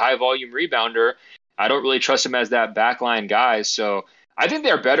great high volume rebounder. I don't really trust him as that backline guy. So I think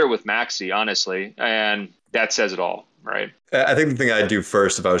they're better with Maxey, honestly. And that says it all, right? I think the thing I'd do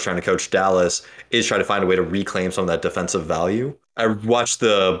first if I was trying to coach Dallas is try to find a way to reclaim some of that defensive value. I watched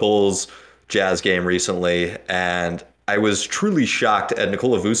the Bulls Jazz game recently, and I was truly shocked at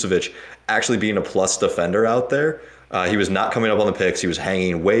Nikola Vucevic actually being a plus defender out there. He was not coming up on the picks. He was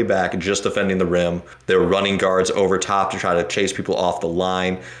hanging way back, just defending the rim. They were running guards over top to try to chase people off the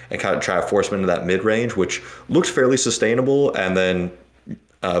line and kind of try to force them into that mid-range, which looked fairly sustainable. And then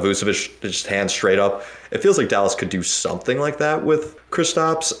Vucevic just hands straight up. It feels like Dallas could do something like that with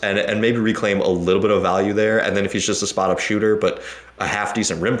Kristaps and maybe reclaim a little bit of value there. And then if he's just a spot-up shooter but a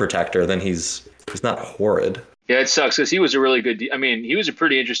half-decent rim protector, then he's not horrid. Yeah, it sucks because he was a really good. He was a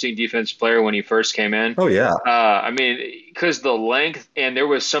pretty interesting defensive player when he first came in. Oh yeah. Because the length and there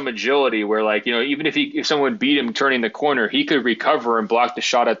was some agility where, like, you know, even if someone beat him turning the corner, he could recover and block the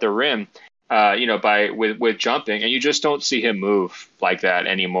shot at the rim. With jumping, and you just don't see him move like that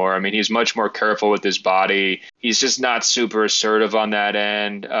anymore. I mean, he's much more careful with his body. He's just not super assertive on that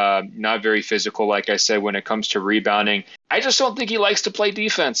end. Not very physical, like I said, when it comes to rebounding. I just don't think he likes to play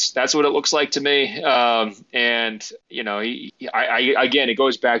defense. That's what it looks like to me. And you know, again, it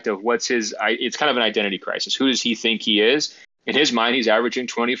goes back to it's kind of an identity crisis. Who does he think he is? In his mind, he's averaging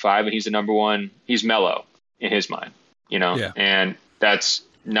 25, and he's the number one. He's mellow in his mind, you know, and that's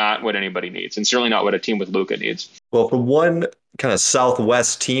not what anybody needs, and certainly not what a team with Luka needs. Well, from one kind of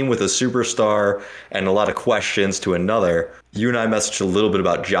Southwest team with a superstar and a lot of questions to another, you and I messaged a little bit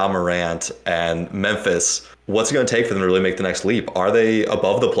about Ja Morant and Memphis. What's it going to take for them to really make the next leap? Are they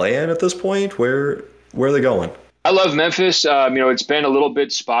above the play-in at this point? Where are they going? I love Memphis. It's been a little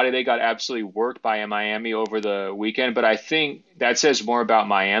bit spotty. They got absolutely worked by Miami over the weekend, but I think that says more about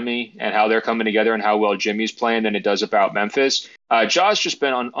Miami and how they're coming together and how well Jimmy's playing than it does about Memphis. Ja's just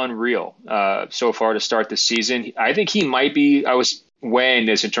been unreal so far to start the season. I think he might be, I was weighing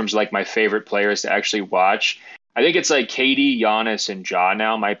this in terms of like my favorite players to actually watch. I think it's like KD, Giannis, and Ja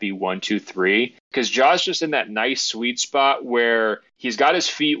now might be 1, 2, 3, because Ja's just in that nice sweet spot where he's got his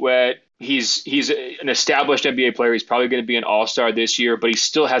feet wet. He's an established NBA player. He's probably going to be an all-star this year, but he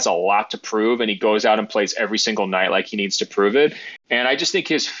still has a lot to prove, and he goes out and plays every single night like he needs to prove it. And I just think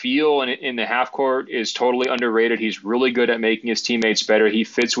his feel in the half court is totally underrated. He's really good at making his teammates better. He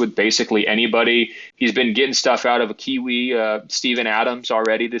fits with basically anybody. He's been getting stuff out of a Kiwi, Steven Adams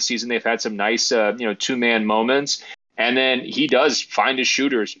already this season. They've had some nice, two-man moments. And then he does find his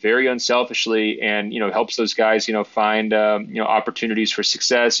shooters very unselfishly and, helps those guys, find, opportunities for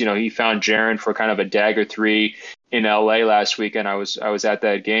success. He found Jaren for kind of a dagger three in LA last weekend. I was at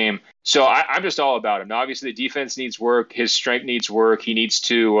that game. So I'm just all about him. Now, obviously, the defense needs work. His strength needs work. He needs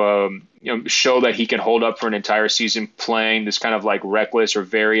to show that he can hold up for an entire season playing this kind of like reckless or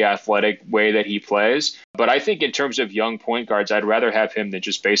very athletic way that he plays. But I think in terms of young point guards, I'd rather have him than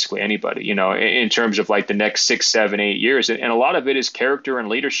just basically anybody, in terms of like the next 6, 7, 8 years. And a lot of it is character and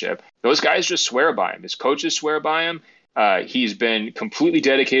leadership. Those guys just swear by him. His coaches swear by him. He's been completely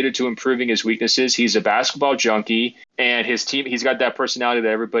dedicated to improving his weaknesses. He's a basketball junkie, and his team, he's got that personality that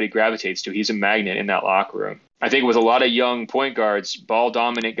everybody gravitates to. He's a magnet in that locker room. I think with a lot of young point guards, ball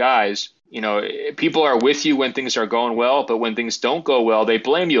dominant guys, people are with you when things are going well, but when things don't go well, they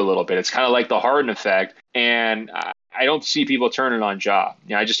blame you a little bit. It's kind of like the Harden effect. And I don't see people turning on Ja.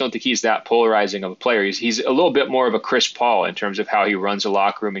 I just don't think he's that polarizing of a player. He's a little bit more of a Chris Paul in terms of how he runs a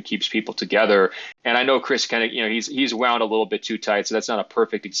locker room and keeps people together. And I know Chris kind of, he's wound a little bit too tight, so that's not a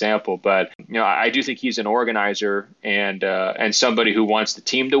perfect example. But I do think he's an organizer and somebody who wants the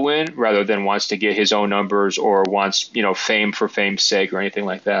team to win rather than wants to get his own numbers or wants fame for fame's sake or anything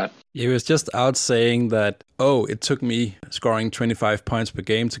like that. He was just out saying that, it took me scoring 25 points per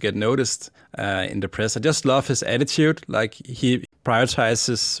game to get noticed in the press. I just love his attitude. Like, he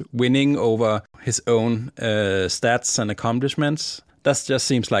prioritizes winning over his own stats and accomplishments. That just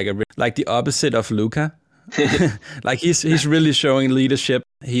seems like the opposite of Luka. Like, he's really showing leadership.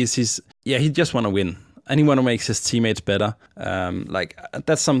 He just want to win. And he want to make his teammates better.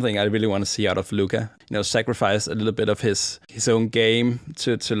 That's something I really want to see out of Luka. Sacrifice a little bit of his own game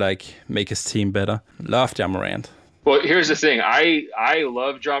to like make his team better. Love Ja Morant. Well, here's the thing. I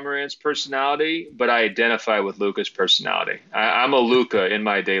love Ja Morant's personality, but I identify with Luka's personality. I'm a Luka in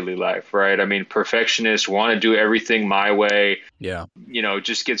my daily life, right? I mean, perfectionist, want to do everything my way. Yeah.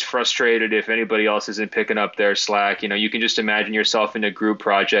 Just gets frustrated if anybody else isn't picking up their slack. You can just imagine yourself in a group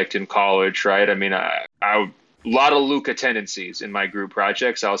project in college, right? I mean, a lot of Luka tendencies in my group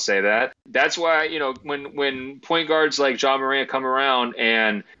projects. I'll say that. That's why, when point guards like Ja Morant come around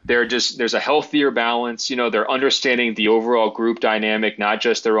and there's a healthier balance, they're understanding the overall group dynamic, not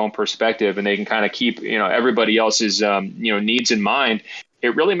just their own perspective, and they can kind of keep, everybody else's, needs in mind.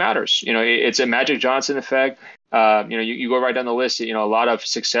 It really matters. It's a Magic Johnson effect. You go right down the list. A lot of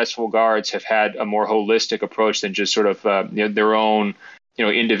successful guards have had a more holistic approach than just sort of, their own,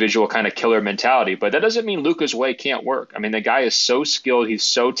 individual kind of killer mentality. But that doesn't mean Luka's way can't work. I mean, the guy is so skilled. He's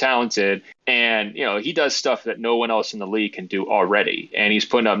so talented. And, he does stuff that no one else in the league can do already. And he's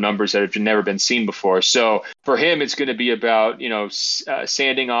putting up numbers that have never been seen before. So for him, it's going to be about,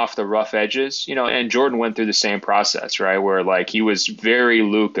 sanding off the rough edges, and Jordan went through the same process, right? Where like he was very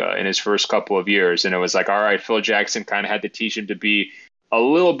Luka in his first couple of years. And it was like, all right, Phil Jackson kind of had to teach him to be a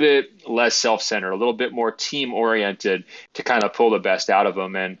little bit less self-centered, a little bit more team-oriented to kind of pull the best out of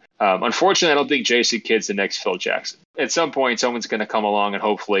him. And unfortunately, I don't think Jason Kidd's the next Phil Jackson. At some point, someone's going to come along and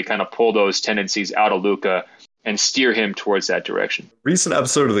hopefully kind of pull those tendencies out of Luka and steer him towards that direction. Recent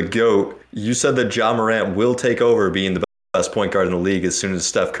episode of The GOAT, you said that Ja Morant will take over being the best point guard in the league as soon as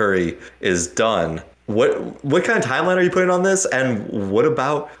Steph Curry is done. What kind of timeline are you putting on this? And what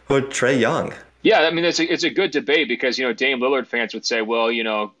about Trae Young? Yeah, I mean, it's a good debate because, Dame Lillard fans would say, well,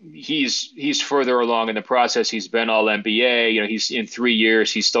 he's further along in the process. He's been all NBA. He's in 3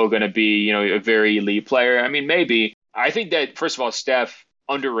 years. He's still going to be, a very elite player. I mean, maybe. I think that, first of all, Steph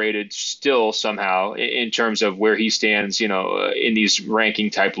underrated still somehow in terms of where he stands, in these ranking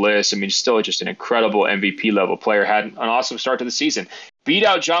type lists. I mean, still just an incredible MVP level player. Had an awesome start to the season. Beat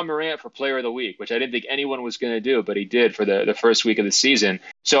out Ja Morant for Player of the Week, which I didn't think anyone was going to do, but he did for the first week of the season.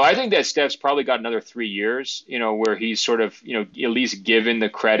 So I think that Steph's probably got another 3 years, where he's sort of, at least given the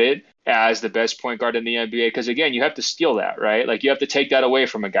credit as the best point guard in the NBA. Because again, you have to steal that, right? Like you have to take that away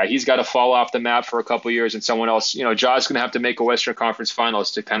from a guy. He's got to fall off the map for a couple of years and someone else, Ja's going to have to make a Western Conference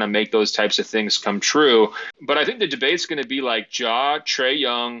Finals to kind of make those types of things come true. But I think the debate's going to be like Ja, Trae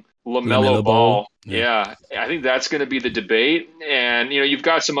Young, LaMelo Ball. Yeah, I think that's going to be the debate. And, you've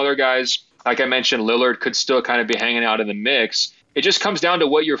got some other guys, like I mentioned, Lillard could still kind of be hanging out in the mix. It just comes down to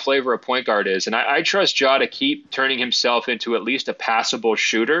what your flavor of point guard is. And I trust Ja to keep turning himself into at least a passable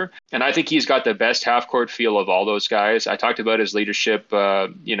shooter. And I think he's got the best half-court feel of all those guys. I talked about his leadership,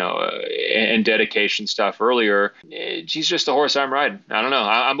 and dedication stuff earlier. He's just the horse I'm riding. I don't know.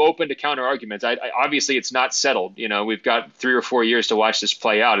 I'm open to counter arguments. Obviously, it's not settled. We've got 3 or 4 years to watch this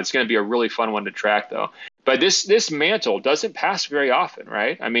play out. It's going to be a really fun one to track, though. But this mantle doesn't pass very often,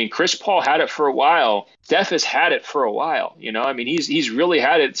 right? I mean, Chris Paul had it for a while. Steph has had it for a while. I mean, he's really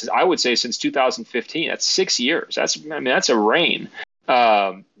had it, I would say, since 2015. That's 6 years. That's a reign.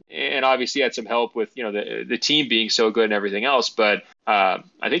 And obviously had some help with, the team being so good and everything else. But I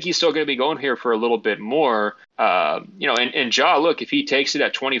think he's still going to be going here for a little bit more. And Ja, look, if he takes it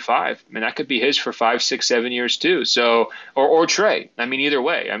at 25, I mean, that could be his for 5, 6, 7 years too. So, or Trey. I mean, either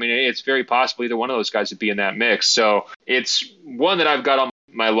way. I mean, it's very possible either one of those guys would be in that mix. So it's one that I've got on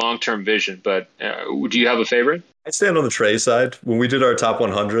my long-term vision. But do you have a favorite? I stand on the Trey side. When we did our top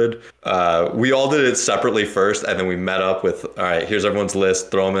 100, we all did it separately first, and then we met up with, all right, here's everyone's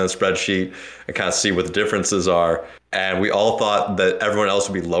list, throw them in a spreadsheet, and kind of see what the differences are. And we all thought that everyone else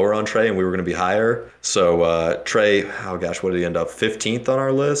would be lower on Trey, and we were going to be higher. So Trey, oh gosh, what did he end up? 15th on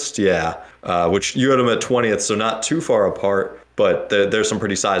our list? Yeah, which you had him at 20th, so not too far apart. But there's some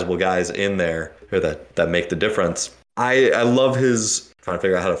pretty sizable guys in there that make the difference. I love his, trying to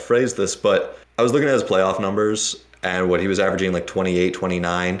figure out how to phrase this, but I was looking at his playoff numbers and what he was averaging, like 28,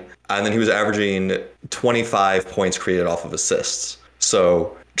 29. And then he was averaging 25 points created off of assists.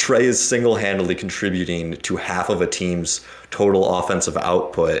 So Trey is single-handedly contributing to half of a team's total offensive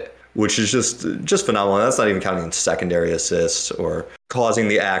output, which is just phenomenal. And that's not even counting secondary assists or causing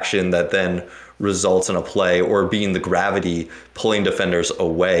the action that then results in a play or being the gravity pulling defenders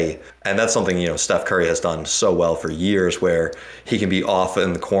away. And that's something, Steph Curry has done so well for years, where he can be off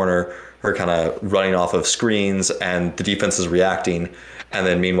in the corner or kind of running off of screens and the defense is reacting. And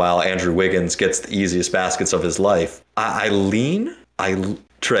then meanwhile, Andrew Wiggins gets the easiest baskets of his life. I lean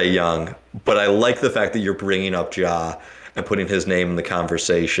Trae Young, but I like the fact that you're bringing up Ja and putting his name in the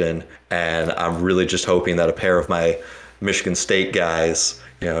conversation. And I'm really just hoping that a pair of my Michigan State guys,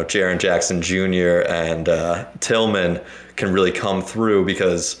 Jaren Jackson Jr. and Tillman, can really come through,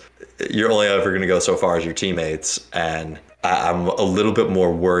 because you're only ever going to go so far as your teammates. And I'm a little bit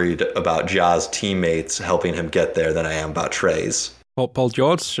more worried about Ja's teammates helping him get there than I am about Trey's. Paul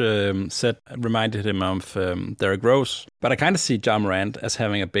George reminded him of Derrick Rose, but I kind of see Ja Morant as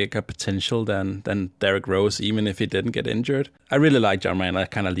having a bigger potential than Derrick Rose, even if he didn't get injured. I really like Ja Morant. I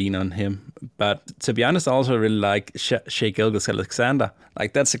kind of lean on him, but to be honest, I also really like Shai Gilgeous-Alexander.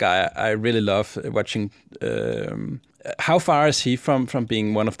 Like, that's a guy I really love watching. How far is he from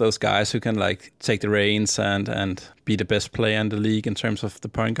being one of those guys who can take the reins and be the best player in the league in terms of the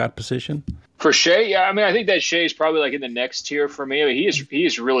point guard position? For Shai, yeah, I mean, I think that Shai is probably in the next tier for me. I mean, he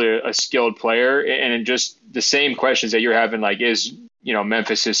is really a skilled player, and just the same questions that you're having, is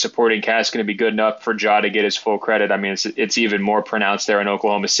Memphis' supporting cast going to be good enough for Ja to get his full credit? I mean, it's even more pronounced there in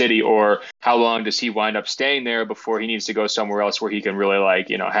Oklahoma City. Or how long does he wind up staying there before he needs to go somewhere else where he can really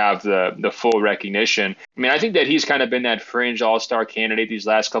have the full recognition? I mean, I think that he's kind of been that fringe all-star candidate these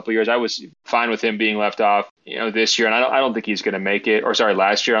last couple of years. I was fine with him being left off, this year, and I don't think he's going to make it. Or sorry,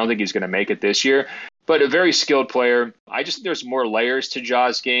 last year. I don't think he's going to make it this year. But a very skilled player. I just think there's more layers to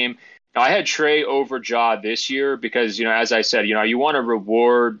Ja's game. I had Trey over Ja this year because, as I said, you want to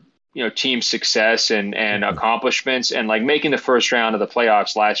reward, team success and accomplishments, and making the first round of the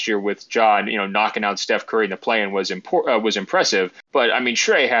playoffs last year with Ja, knocking out Steph Curry in the play-in was impressive. But I mean,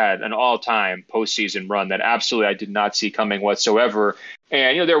 Trey had an all-time postseason run that absolutely I did not see coming whatsoever.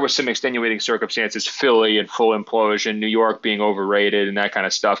 And, there were some extenuating circumstances, Philly and full implosion, New York being overrated and that kind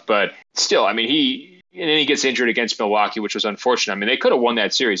of stuff. But still, I mean, and then he gets injured against Milwaukee, which was unfortunate. I mean, they could have won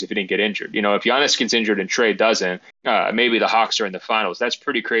that series if he didn't get injured. If Giannis gets injured and Trey doesn't, maybe the Hawks are in the finals. That's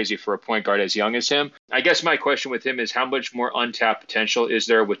pretty crazy for a point guard as young as him. I guess my question with him is, how much more untapped potential is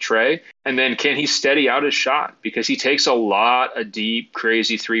there with Trey? And then can he steady out his shot? Because he takes a lot of deep,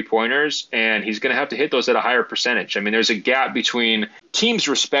 crazy three-pointers, and he's going to have to hit those at a higher percentage. I mean, there's a gap between teams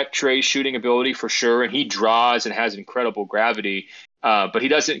respect Trey's shooting ability for sure, and he draws and has incredible gravity. But he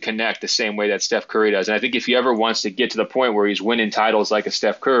doesn't connect the same way that Steph Curry does. And I think if he ever wants to get to the point where he's winning titles like a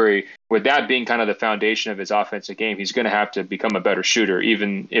Steph Curry, with that being kind of the foundation of his offensive game, he's going to have to become a better shooter,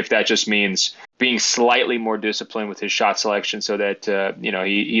 even if that just means being slightly more disciplined with his shot selection so that,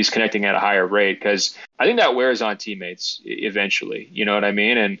 he's connecting at a higher rate. Because I think that wears on teammates eventually. You know what I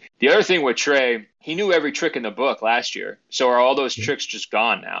mean? And the other thing with Trey, he knew every trick in the book last year. So are all those tricks just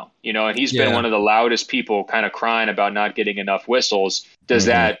gone now? And he's been one of the loudest people kind of crying about not getting enough whistles. Does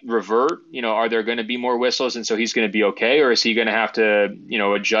that revert? Are there going to be more whistles? And so he's going to be okay? Or is he going to have to,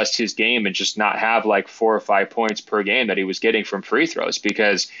 adjust his game and just not have 4 or 5 points per game that he was getting from free throws?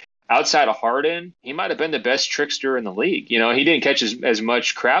 Because outside of Harden, he might have been the best trickster in the league. He didn't catch as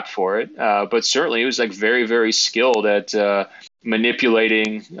much crap for it, but certainly he was very, very skilled at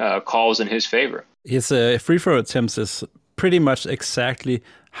manipulating calls in his favor. His free throw attempts is pretty much exactly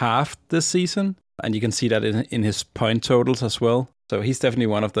half this season. and you can see that in his point totals as well. So he's definitely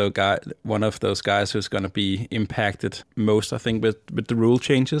one of those guys who's going to be impacted most, I think, with the rule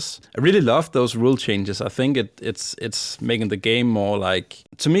changes. I really love those rule changes. I think it's making the game more like,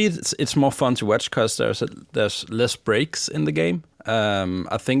 to me, it's more fun to watch because there's less breaks in the game.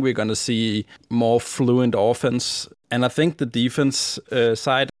 I think we're going to see more fluent offense, and I think the defense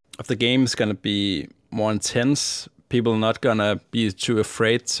side of the game is going to be more intense. People are not going to be too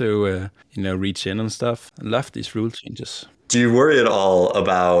afraid to reach in and stuff. I love these rule changes. Do you worry at all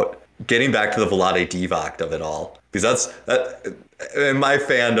about getting back to the Vlade Divac of it all? Because that's in my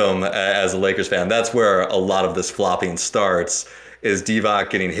fandom as a Lakers fan, that's where a lot of this flopping starts, is Divac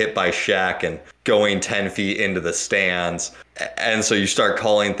getting hit by Shaq and going 10 feet into the stands. And so you start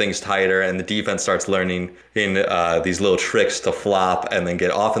calling things tighter, and the defense starts learning in these little tricks to flop and then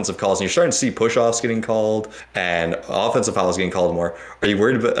get offensive calls. And you're starting to see push-offs getting called and offensive fouls getting called more. Are you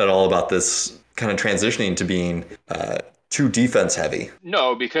worried at all about this kind of transitioning to being too defense heavy?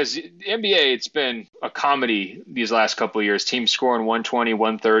 No, because the NBA, it's been a comedy these last couple of years. Teams scoring 120,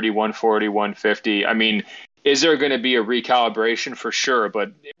 130, 140, 150. I mean, is there going to be a recalibration? For sure,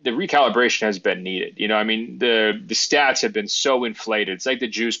 but the recalibration has been needed. I mean, the stats have been so inflated. It's like the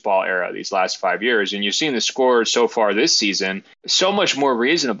juice ball era these last 5 years. And you've seen the scores so far this season so much more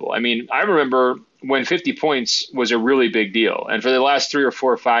reasonable. I mean, I remember when 50 points was a really big deal. And for the last 3 or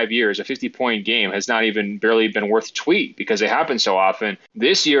 4 or 5 years, a 50-point game has not even barely been worth a tweet because it happens so often.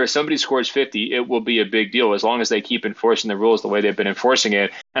 This year, if somebody scores 50, it will be a big deal as long as they keep enforcing the rules the way they've been enforcing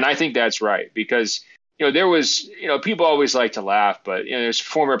it. And I think that's right because there was, people always like to laugh, but, there's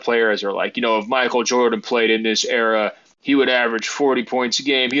former players are like, if Michael Jordan played in this era, he would average 40 points a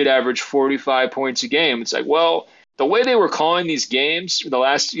game. He would average 45 points a game. It's like, well, the way they were calling these games for the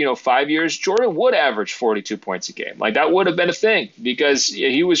last, 5 years, Jordan would average 42 points a game. Like that would have been a thing because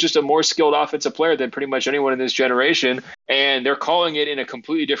he was just a more skilled offensive player than pretty much anyone in this generation. And they're calling it in a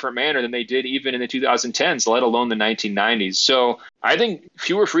completely different manner than they did even in the 2010s, let alone the 1990s. So I think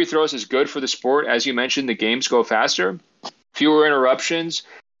fewer free throws is good for the sport. As you mentioned, the games go faster, fewer interruptions,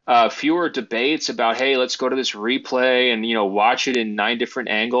 fewer debates about, hey, let's go to this replay and, watch it in 9 different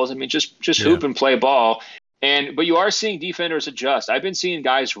angles. I mean, just hoop and play ball. But you are seeing defenders adjust. I've been seeing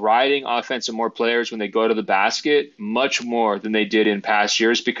guys riding offensive more players when they go to the basket much more than they did in past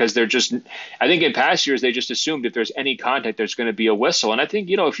years because I think in past years they just assumed if there's any contact, there's going to be a whistle. And I think,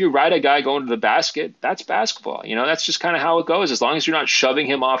 if you ride a guy going to the basket, that's basketball. That's just kind of how it goes. As long as you're not shoving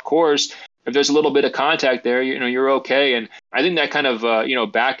him off course, if there's a little bit of contact there, you're okay. And I think that kind of,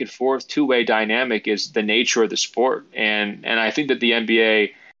 back and forth two-way dynamic is the nature of the sport. And I think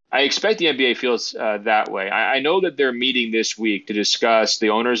that I expect the NBA feels that way. I know that they're meeting this week to discuss,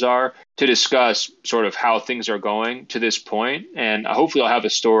 the owners are, to discuss sort of how things are going to this point. And hopefully I'll have a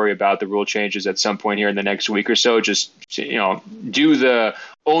story about the rule changes at some point here in the next week or so. Just, do the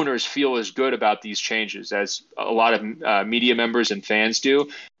owners feel as good about these changes as a lot of media members and fans do?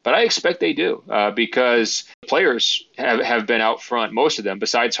 But I expect they do because players have been out front. Most of them,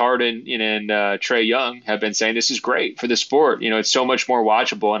 besides Harden and Trae Young, have been saying this is great for the sport. It's so much more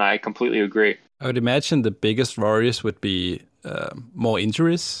watchable, and I completely agree. I would imagine the biggest worries would be more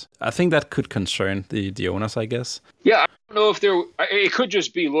injuries. I think that could concern the owners, I guess. Yeah, I don't know if it could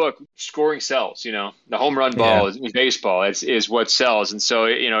just be, look, scoring sells, the home run ball is baseball is what sells. And so,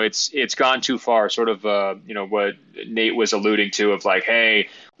 it's gone too far, sort of, what Nate was alluding to of like, hey,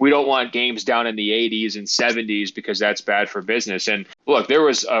 we don't want games down in the 80s and 70s because that's bad for business. And look, there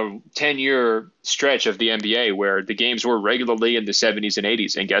was a 10-year stretch of the NBA where the games were regularly in the 70s and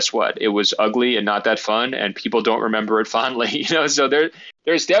 80s. And guess what? It was ugly and not that fun, and people don't remember it fondly, so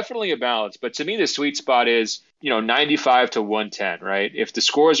there's definitely a balance. But to me, the sweet spot is, 95 to 110, right? If the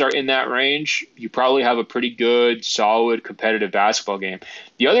scores are in that range, you probably have a pretty good, solid, competitive basketball game.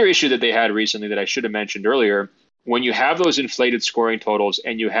 The other issue that they had recently that I should have mentioned earlier, when you have those inflated scoring totals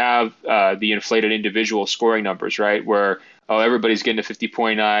and you have the inflated individual scoring numbers, right, where, everybody's getting a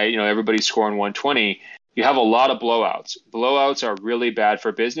 50-point night, everybody's scoring 120, you have a lot of blowouts. Blowouts are really bad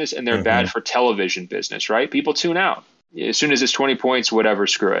for business, and they're bad for television business, right? People tune out. As soon as it's 20 points, whatever,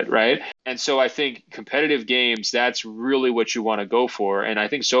 screw it, right? And so I think competitive games, that's really what you want to go for. And I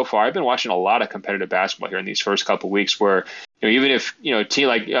think so far, I've been watching a lot of competitive basketball here in these first couple of weeks where, even if, a team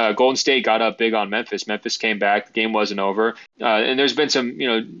like Golden State got up big on Memphis came back, the game wasn't over. And there's been some,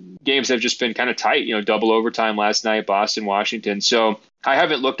 games that have just been kind of tight, double overtime last night, Boston, Washington. So I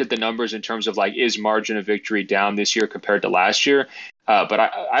haven't looked at the numbers in terms of like, is margin of victory down this year compared to last year? But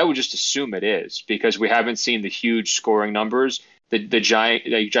I would just assume it is because we haven't seen the huge scoring numbers, the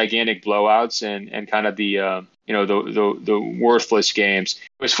gigantic blowouts and kind of the the worthless games.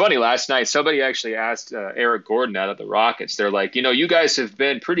 It was funny last night. Somebody actually asked Eric Gordon out of the Rockets. They're like, you guys have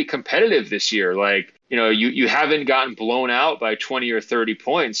been pretty competitive this year. Like, you haven't gotten blown out by 20 or 30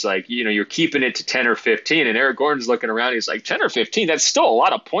 points. Like, you're keeping it to 10 or 15. And Eric Gordon's looking around. He's like, 10 or 15, that's still a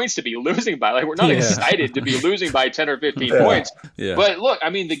lot of points to be losing by. Like, we're not excited to be losing by 10 or 15 points. Yeah. But look, I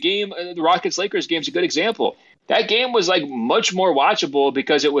mean, the Rockets-Lakers game's a good example. That game was like much more watchable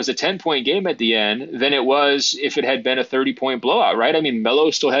because it was a 10-point game at the end than it was if it had been a 30-point blowout, right? I mean, Melo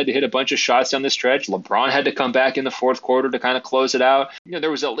still had to hit a bunch of shots down the stretch. LeBron had to come back in the fourth quarter to kind of close it out.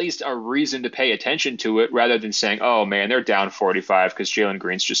 There was at least a reason to pay attention to it rather than saying, oh, man, they're down 45 because Jalen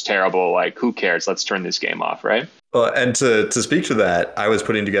Green's just terrible. Like, who cares? Let's turn this game off, right? And to speak to that, I was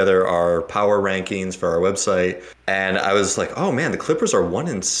putting together our power rankings for our website, and I was like, "Oh man, the Clippers are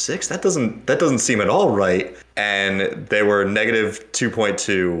 1-6. That doesn't seem at all right." And they were negative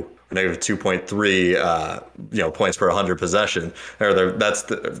 2.2, negative 2.3, points per 100 possession. Or that's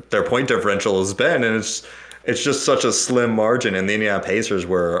their point differential has been, and it's just such a slim margin. And the Indiana Pacers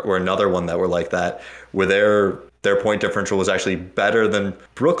were another one that were like that, where their point differential was actually better than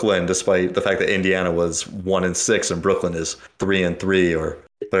Brooklyn, despite the fact that Indiana was 1-6 and Brooklyn is 3-3 or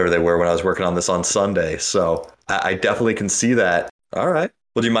whatever they were when I was working on this on Sunday. So I definitely can see that. All right.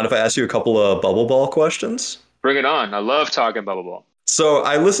 Well, do you mind if I ask you a couple of Bubbleball questions? Bring it on. I love talking Bubbleball. So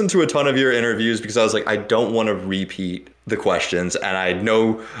I listened to a ton of your interviews because I was like, I don't want to repeat the questions. And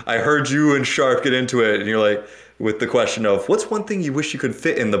I heard you and Sharp get into it, and you're like, with the question of what's one thing you wish you could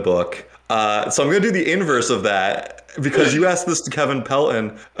fit in the book? So I'm going to do the inverse of that because you asked this to Kevin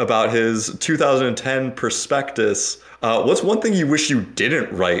Pelton about his 2010 prospectus. What's one thing you wish you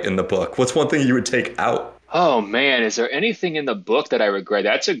didn't write in the book? What's one thing you would take out? Oh, man, is there anything in the book that I regret?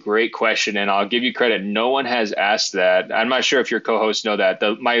 That's a great question, and I'll give you credit. No one has asked that. I'm not sure if your co-hosts know that.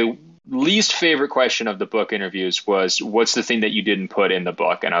 My least favorite question of the book interviews was, what's the thing that you didn't put in the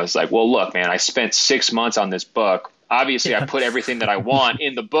book? And I was like, well, look, man, I spent 6 months on this book. Obviously, I put everything that I want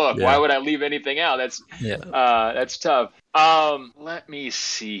in the book. Yeah. Why would I leave anything out? That's tough. Let me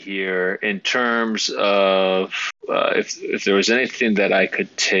see here in terms of if there was anything that I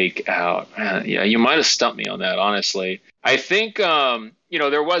could take out. You might have stumped me on that, honestly. I think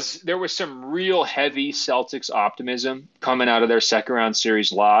there was some real heavy Celtics optimism coming out of their second round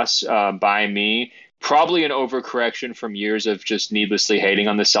series loss by me. Probably an overcorrection from years of just needlessly hating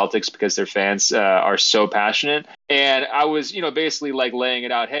on the Celtics because their fans are so passionate. And I was, basically like laying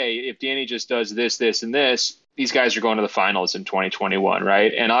it out. Hey, if Danny just does this, this, and this, these guys are going to the finals in 2021,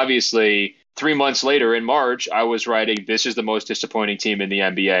 right? And obviously 3 months later in March, I was writing, this is the most disappointing team in the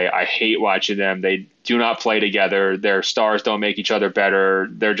NBA. I hate watching them. They do not play together. Their stars don't make each other better.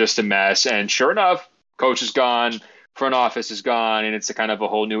 They're just a mess. And sure enough, coach is gone. Front office is gone, and it's a kind of a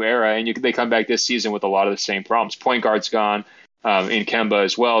whole new era. And they come back this season with a lot of the same problems. Point guard's gone, in Kemba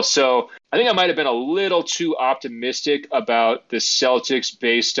as well. So I think I might have been a little too optimistic about the Celtics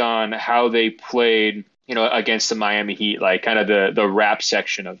based on how they played, against the Miami Heat, like kind of the rap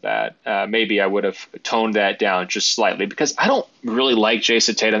section of that. Maybe I would have toned that down just slightly because I don't really like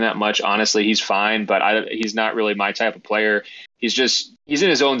Jason Tatum that much. Honestly, he's fine, but he's not really my type of player. He's in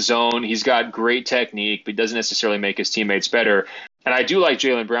his own zone. He's got great technique, but he doesn't necessarily make his teammates better. And I do like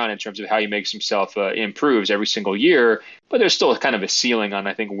Jaylen Brown in terms of how he makes himself improves every single year, but there's still kind of a ceiling on,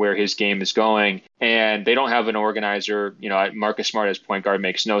 I think, where his game is going. And they don't have an organizer. Marcus Smart as point guard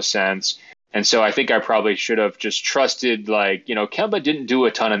makes no sense. And so I think I probably should have just trusted, Kemba didn't do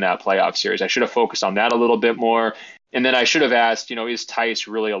a ton in that playoff series. I should have focused on that a little bit more. And then I should have asked, is Tice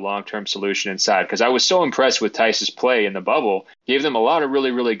really a long-term solution inside? Because I was so impressed with Tice's play in the bubble. Gave them a lot of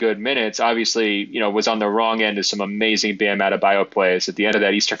really, really good minutes. Obviously, was on the wrong end of some amazing Bam Adebayo plays at the end of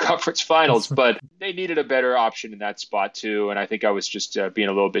that Eastern Conference Finals. But they needed a better option in that spot, too. And I think I was just being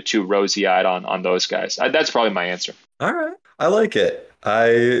a little bit too rosy-eyed on those guys. That's probably my answer. All right. I like it.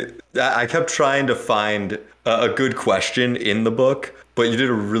 I kept trying to find a good question in the book, but you did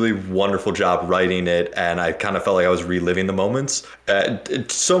a really wonderful job writing it, and I kind of felt like I was reliving the moments.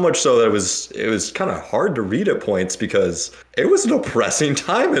 So much so that it was kind of hard to read at points because it was an oppressing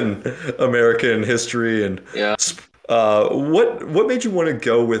time in American history. And what made you want to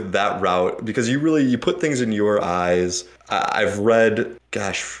go with that route? Because you put things in your eyes. I've read,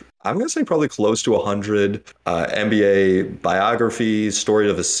 I'm going to say probably close to 100 NBA biographies, story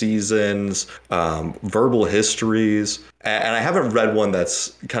of the seasons, verbal histories. And I haven't read one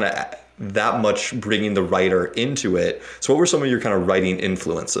that's kind of that much bringing the writer into it. So what were some of your kind of writing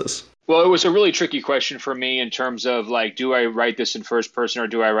influences? Well, it was a really tricky question for me in terms of like, do I write this in first person or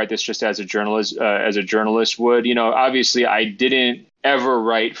do I write this just as a journalist would? Obviously, I didn't ever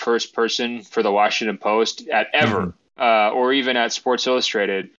write first person for the Washington Post at ever. Or even at Sports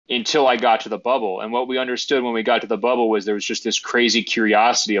Illustrated until I got to the bubble. And what we understood when we got to the bubble was there was just this crazy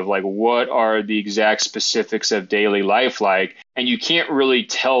curiosity of like, what are the exact specifics of daily life like? And you can't really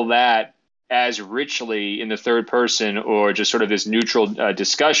tell that as richly in the third person or just sort of this neutral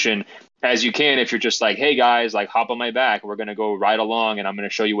discussion as you can if you're just like, hey guys, like hop on my back, we're going to go right along and I'm going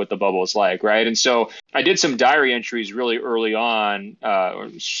to show you what the bubble is like, right? And so I did some diary entries really early on, or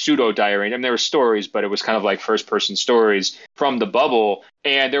pseudo diary. I mean, there were stories, but it was kind of like first person stories from the bubble.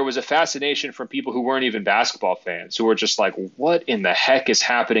 And there was a fascination from people who weren't even basketball fans, who were just like, what in the heck is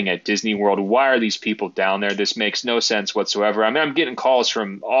happening at Disney World? Why are these people down there? This makes no sense whatsoever. I mean, I'm getting calls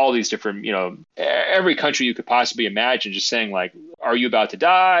from all these different, every country you could possibly imagine, just saying like, are you about to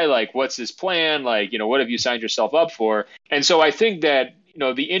die? Like, what's this plan? Like, what have you signed yourself up for? And so I think that,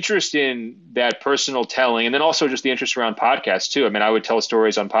 the interest in that personal telling, and then also just the interest around podcasts too. I mean, I would tell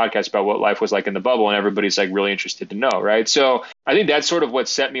stories on podcasts about what life was like in the bubble, and everybody's like really interested to know, right? So I think that's sort of what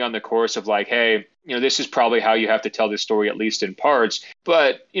set me on the course of like, hey, this is probably how you have to tell this story, at least in parts.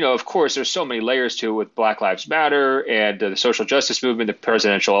 But, of course, there's so many layers to it with Black Lives Matter and the social justice movement, the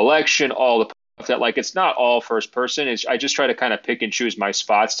presidential election, all the that like it's not all first person. I just try to kind of pick and choose my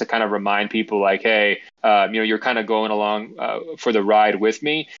spots to kind of remind people like, hey, you're kind of going along for the ride with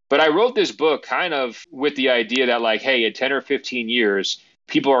me. But I wrote this book kind of with the idea that like, hey, in 10 or 15 years,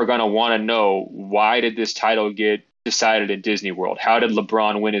 people are going to want to know, why did this title get decided in Disney World? How did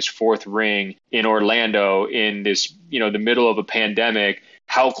LeBron win his 4th ring in Orlando in this, the middle of a pandemic?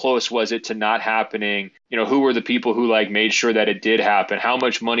 How close was it to not happening? Who were the people who like made sure that it did happen? How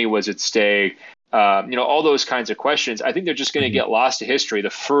much money was at stake? All those kinds of questions. I think they're just going to get lost to history the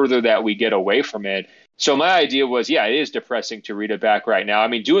further that we get away from it. So my idea was, yeah, it is depressing to read it back right now. I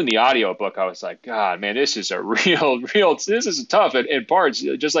mean, doing the audiobook, I was like, God, man, this is a real, this is tough in parts,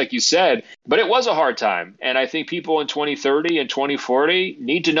 just like you said, but it was a hard time. And I think people in 2030 and 2040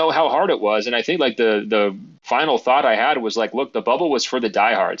 need to know how hard it was. And I think like the final thought I had was like, look, the bubble was for the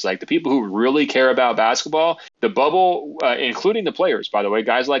diehards, like the people who really care about basketball. The bubble, including the players, by the way,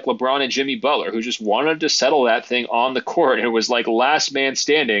 guys like LeBron and Jimmy Butler, who just wanted to settle that thing on the court. And it was like last man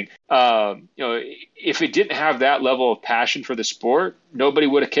standing. If it didn't have that level of passion for the sport, nobody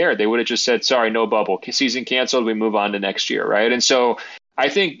would have cared. They would have just said, sorry, no bubble, season canceled, we move on to next year, right? And so I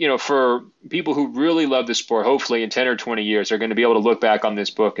think, for people who really love the sport, hopefully in 10 or 20 years, they're going to be able to look back on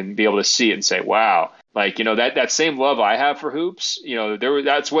this book and be able to see it and say, wow, like, that same love I have for hoops,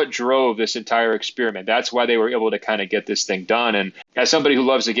 that's what drove this entire experiment. That's why they were able to kind of get this thing done. And as somebody who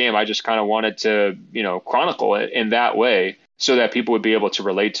loves the game, I just kind of wanted to, chronicle it in that way, so that people would be able to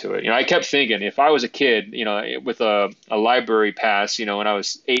relate to it. I kept thinking, if I was a kid, with a library pass, when I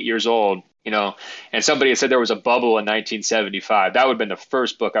was 8 years old, and somebody had said there was a bubble in 1975, that would have been the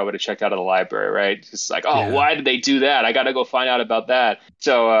first book I would have checked out of the library, right? It's like, Why did they do that? I got to go find out about that.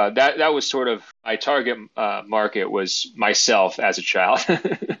 So that was sort of my target market, was myself as a child.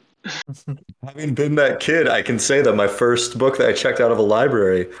 Having been that kid, I can say that my first book that I checked out of a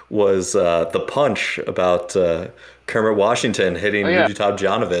library was The Punch, about Kermit Washington hitting Rudy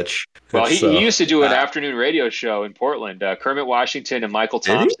Tomjanovich. Well, he used to do an afternoon radio show in Portland. Kermit Washington and Michael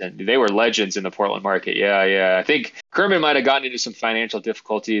Thompson, they were legends in the Portland market. Yeah. I think Kermit might have gotten into some financial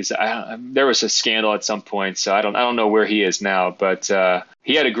difficulties. There was a scandal at some point, so I don't know where he is now, but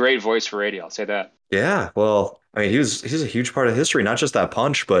he had a great voice for radio. I'll say that. Yeah, well, I mean, he's a huge part of history, not just that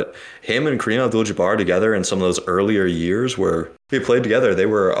punch, but him and Kareem Abdul-Jabbar together in some of those earlier years where they played together. They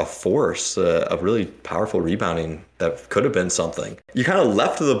were a force, a really powerful rebounding that could have been something. You kind of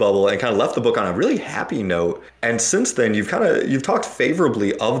left the bubble and kind of left the book on a really happy note. And since then, you've talked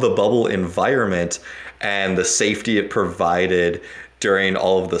favorably of the bubble environment and the safety it provided during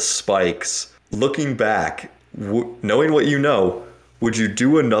all of the spikes. Looking back, knowing what you know, would you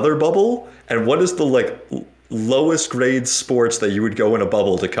do another bubble? And what is the lowest grade sports that you would go in a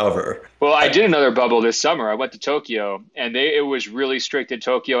bubble to cover? Well, I did another bubble this summer. I went to Tokyo, and it was really strict in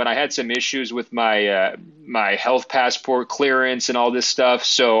Tokyo, and I had some issues with my my health passport clearance and all this stuff.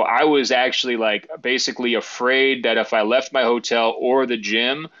 So I was actually basically afraid that if I left my hotel or the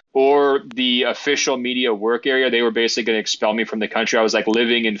gym or the official media work area, they were basically going to expel me from the country. I was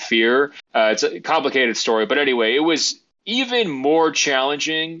living in fear. It's a complicated story, but anyway, it was even more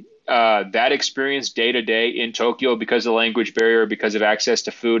challenging, that experience day to day in Tokyo, because of the language barrier, because of access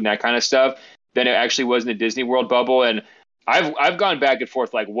to food and that kind of stuff, than it actually was in the Disney World bubble. And I've gone back and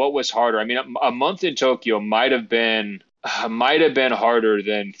forth, what was harder? I mean, a month in Tokyo might have been might have been harder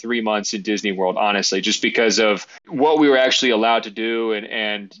than 3 months in Disney World, honestly, just because of what we were actually allowed to do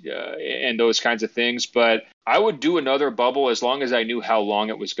and those kinds of things. But I would do another bubble as long as I knew how long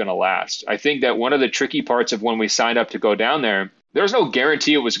it was going to last. I think that one of the tricky parts of when we signed up to go down there's no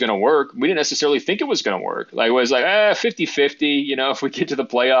guarantee it was going to work. We didn't necessarily think it was going to work. Like, it was like 50-50, if we get to the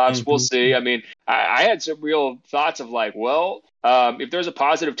playoffs, we'll see. I mean, I had some real thoughts of like, well, if there's a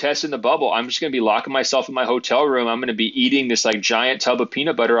positive test in the bubble, I'm just going to be locking myself in my hotel room. I'm going to be eating this like giant tub of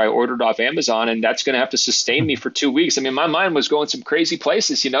peanut butter I ordered off Amazon, and that's going to have to sustain me for 2 weeks. I mean, my mind was going some crazy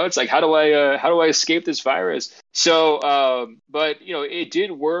places. It's like, how do I escape this virus? So, but it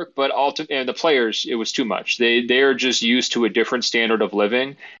did work. But and the players, it was too much. They're just used to a different standard of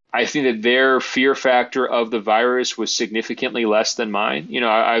living. I think that their fear factor of the virus was significantly less than mine.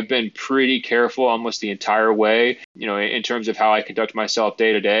 I've been pretty careful almost the entire way, in terms of how I conduct myself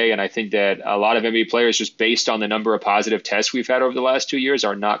day to day. And I think that a lot of NBA players, just based on the number of positive tests we've had over the last 2 years,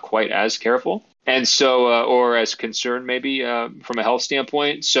 are not quite as careful. And so, or as concerned maybe from a health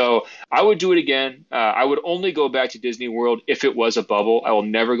standpoint. So I would do it again. I would only go back to Disney World if it was a bubble. I will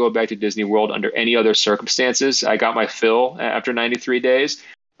never go back to Disney World under any other circumstances. I got my fill after 93 days.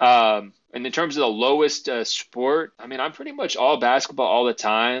 And in terms of the lowest sport, I mean, I'm pretty much all basketball all the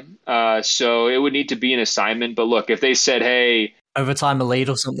time. So it would need to be an assignment. But look, if they said, hey, overtime elite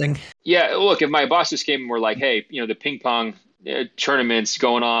or something. Yeah, look, if my bosses came and were like, hey, the ping pong tournaments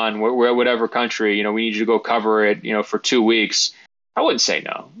going on, whatever country, we need you to go cover it, for 2 weeks, I wouldn't say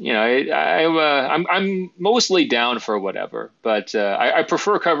no. I'm mostly down for whatever, but I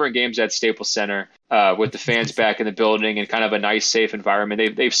prefer covering games at Staples Center with the fans back in the building and kind of a nice, safe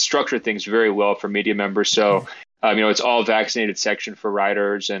environment. They've structured things very well for media members, so it's all vaccinated section for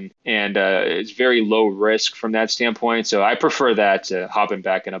riders, and it's very low risk from that standpoint. So I prefer that to hopping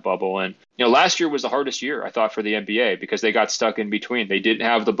back in a bubble. And last year was the hardest year, I thought, for the NBA because they got stuck in between. They didn't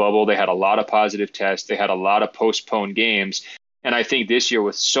have the bubble. They had a lot of positive tests. They had a lot of postponed games. And I think this year,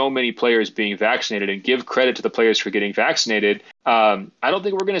 with so many players being vaccinated, and give credit to the players for getting vaccinated, I don't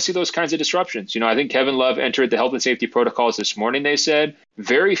think we're going to see those kinds of disruptions. I think Kevin Love entered the health and safety protocols this morning. They said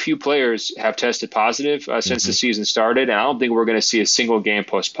very few players have tested positive since the season started. And I don't think we're going to see a single game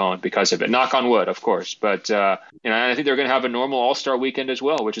postponed because of it. Knock on wood, of course. But, I think they're going to have a normal All-Star weekend as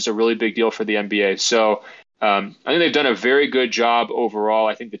well, which is a really big deal for the NBA. So I think they've done a very good job overall.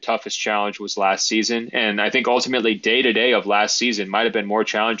 I think the toughest challenge was last season. And I think ultimately day-to-day of last season might have been more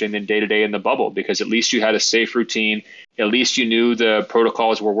challenging than day-to-day in the bubble because at least you had a safe routine. At least you knew the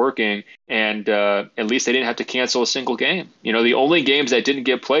protocols were working. And at least they didn't have to cancel a single game. The only games that didn't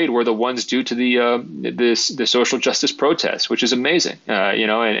get played were the ones due to the social justice protests, which is amazing.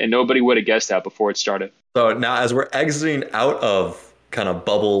 And nobody would have guessed that before it started. So now as we're exiting out of kind of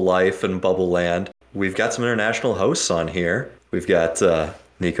bubble life and bubble land, we've got some international hosts on here. We've got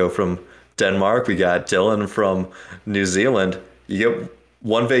Nico from Denmark. We got Dylan from New Zealand. You get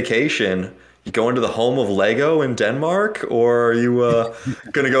one vacation. You go into the home of Lego in Denmark, or are you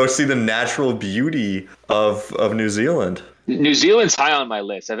going to go see the natural beauty of New Zealand? New Zealand's high on my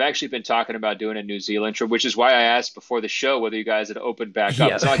list. I've actually been talking about doing a New Zealand trip, which is why I asked before the show whether you guys had opened back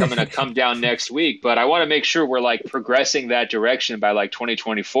up. It's not like I'm going to come down next week, but I want to make sure we're like progressing that direction by like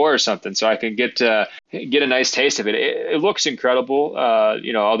 2024 or something, so I can get a nice taste of it. It looks incredible.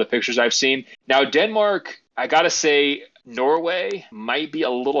 All the pictures I've seen. Now, Denmark, I got to say, Norway might be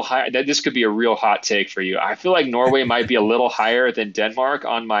a little higher. This could be a real hot take for you. I feel like Norway might be a little higher than Denmark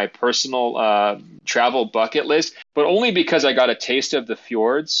on my personal travel bucket list, but only because I got a taste of the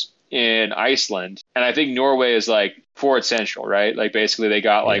fjords in Iceland. And I think Norway is like Fjord Central, right? Like basically they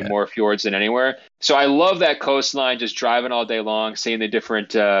got like more fjords than anywhere. So I love that coastline, just driving all day long, seeing the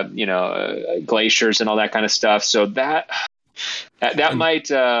different, glaciers and all that kind of stuff. So that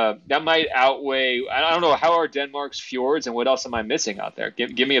might outweigh. I don't know, how are Denmark's fjords and what else am I missing out there?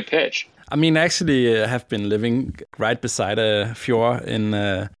 Give me a pitch. I mean, actually, I have been living right beside a fjord in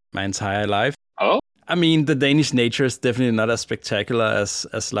my entire life. Oh. I mean, the Danish nature is definitely not as spectacular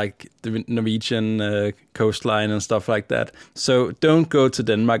as like the Norwegian coastline and stuff like that. So don't go to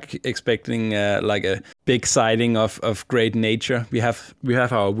Denmark expecting like a big sighting of great nature. We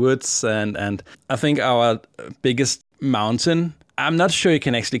have our woods and I think our biggest mountain. I'm not sure you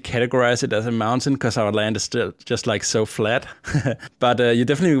can actually categorize it as a mountain because our land is still just like so flat. But you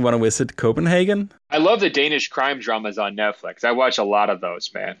definitely want to visit Copenhagen. I love the Danish crime dramas on Netflix. I watch a lot of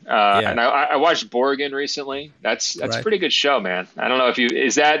those, man. And I watched Borgen recently. That's right. A pretty good show, man. I don't know if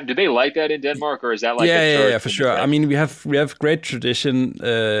do they like that in Denmark, or is that like yeah, for sure. I mean, we have great tradition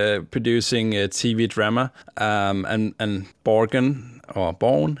producing TV drama, and Borgen or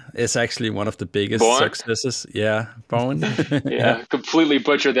Born is actually one of the biggest successes. Yeah, Born. Yeah, completely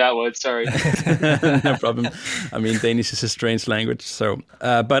butchered that one. Sorry. No problem. I mean, Danish is a strange language. So,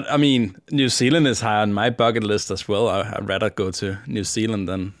 but I mean, New Zealand is high on my bucket list as well. I'd rather go to New Zealand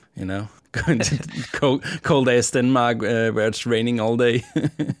than, going to cold ass Denmark where it's raining all day.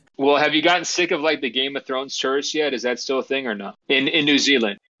 Well, have you gotten sick of like the Game of Thrones tourists yet? Is that still a thing or no? In New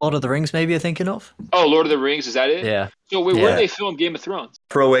Zealand? Lord of the Rings, maybe you're thinking of? Oh, Lord of the Rings, is that it? Yeah. So where did they film Game of Thrones?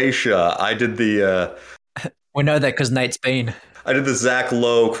 Croatia. I did the... We know that because Nate's been. I did the Zach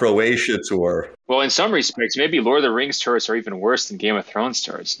Lowe Croatia tour. Well, in some respects, maybe Lord of the Rings tourists are even worse than Game of Thrones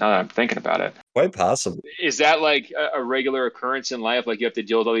tourists, now that I'm thinking about it. Quite possible. Is that like a regular occurrence in life? Like you have to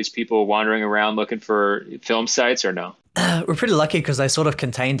deal with all these people wandering around looking for film sites or no? We're pretty lucky because they sort of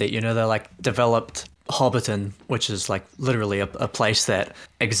contained it. They're like developed Hobbiton, which is like literally a place that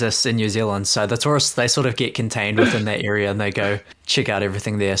exists in New Zealand. So the tourists, they sort of get contained within that area and they go check out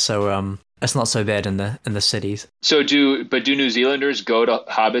everything there. So it's not so bad in the cities. So do New Zealanders go to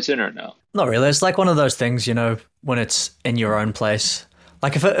Hobbiton or no? Not really. It's like one of those things, when it's in your own place.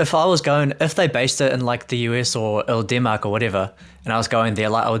 Like if I was going, if they based it in like the US or Denmark or whatever, and I was going there,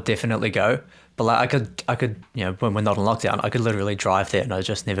 like I would definitely go. But like I could, when we're not in lockdown, I could literally drive there and I've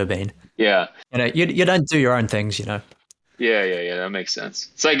just never been. Yeah. You don't do your own things, Yeah, that makes sense.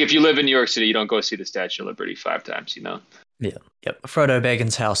 It's like if you live in New York City, you don't go see the Statue of Liberty 5 times, Yeah. Yep. Frodo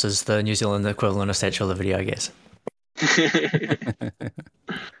Baggins' house is the New Zealand equivalent of Statue of Liberty, I guess.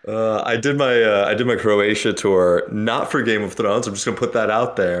 I did my Croatia tour, not for Game of Thrones. I'm just gonna put that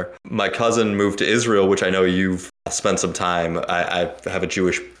out there. My cousin moved to Israel, which I know you've spent some time. I have a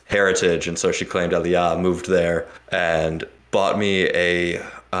Jewish heritage, and so she claimed Aliyah, moved there, and bought me a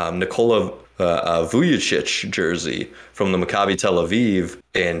Nikola Vujicic jersey from the Maccabi Tel Aviv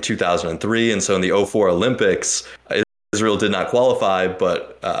in 2003. And so in the 2004 Olympics, Israel did not qualify,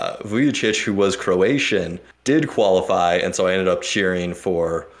 but Vujicic, who was Croatian, did qualify. And so I ended up cheering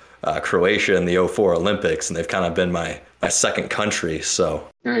for Croatia in the 2004 Olympics, and they've kind of been my second country. So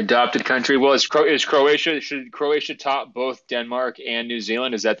your adopted country. Well, should Croatia top both Denmark and New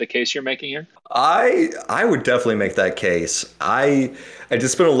Zealand? Is that the case you're making here? I would definitely make that case. I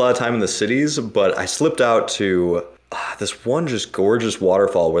just spent a lot of time in the cities, but I slipped out to this one just gorgeous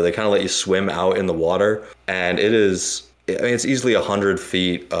waterfall where they kind of let you swim out in the water, and it's easily 100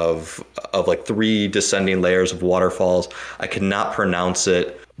 feet of like 3 descending layers of waterfalls. I could not pronounce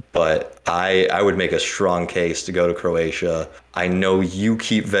it, but I would make a strong case to go to Croatia. I know you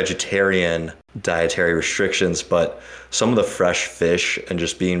keep vegetarian dietary restrictions, but some of the fresh fish and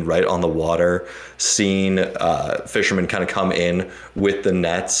just being right on the water, seeing fishermen kind of come in with the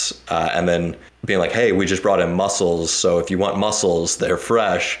nets and then being like, hey, we just brought in mussels, so if you want mussels, they're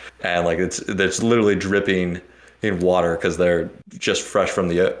fresh, and like it's literally dripping in water because they're just fresh from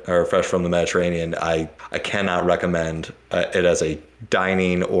the Mediterranean. I cannot recommend it as a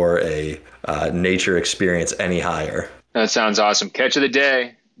dining or a nature experience any higher. That sounds awesome. Catch of the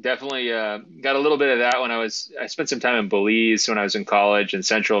day. Definitely got a little bit of that when I spent some time in Belize when I was in college in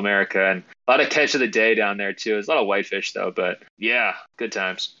Central America, and a lot of catch of the day down there too. There's a lot of whitefish though, but yeah, good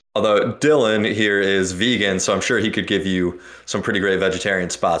times. Although Dylan here is vegan, so I'm sure he could give you some pretty great vegetarian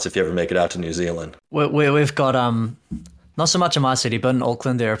spots if you ever make it out to New Zealand. We've got not so much in my city, but in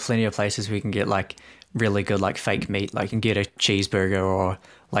Auckland there are plenty of places we can get like really good like fake meat. Like you can get a cheeseburger or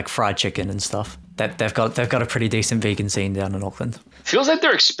like fried chicken and stuff. They've got a pretty decent vegan scene down in Auckland. Feels like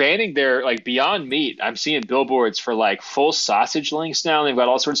they're expanding their like Beyond Meat. I'm seeing billboards for like full sausage links now. They've got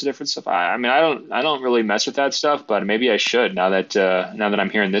all sorts of different stuff. I mean, I don't really mess with that stuff, but maybe I should now that I'm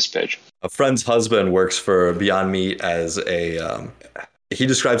hearing this pitch. A friend's husband works for Beyond Meat as a he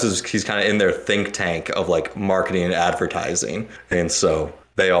describes as he's kind of in their think tank of like marketing and advertising, and so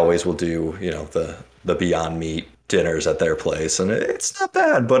they always will do the Beyond Meat dinners at their place, and it's not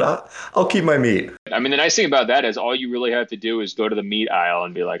bad, but I'll keep my meat. I mean, the nice thing about that is all you really have to do is go to the meat aisle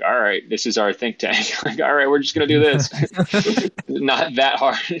and be like, all right, this is our think tank. Like, all right, we're just going to do this. Not that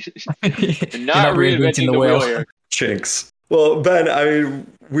hard. not reinventing the wheel here. Chinks. Well, Ben, I mean,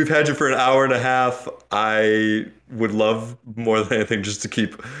 we've had you for an hour and a half. I would love more than anything just to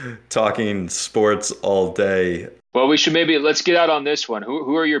keep talking sports all day. Well, let's get out on this one.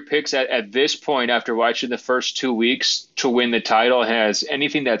 Who are your picks at this point after watching the first 2 weeks to win the title? Has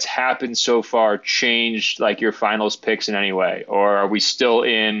anything that's happened so far changed like your finals picks in any way? Or are we still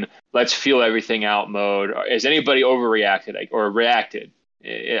in let's feel everything out mode? Has anybody overreacted or reacted?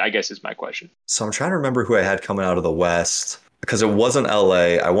 I guess is my question. So I'm trying to remember who I had coming out of the West because it wasn't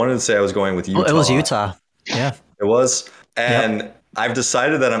LA. I wanted to say I was going with Utah. Oh, it was Utah. Yeah. It was. And I've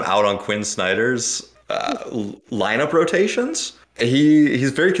decided that I'm out on Quinn Snyder's lineup rotations.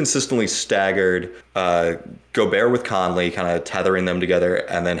 He's very consistently staggered Gobert with Conley, kind of tethering them together,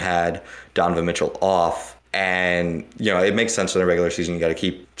 and then had Donovan Mitchell off. And, it makes sense in the regular season. You got to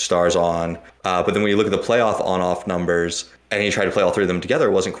keep stars on. But then when you look at the playoff on-off numbers and you try to play all three of them together,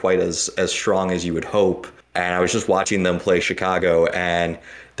 it wasn't quite as strong as you would hope. And I was just watching them play Chicago, and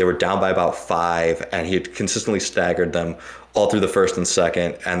they were down by about 5, and he had consistently staggered them all through the first and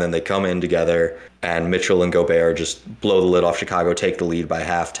second, and then they come in together, and Mitchell and Gobert just blow the lid off Chicago, take the lead by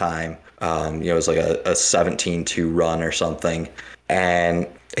halftime. It was like a 17-2 run or something. And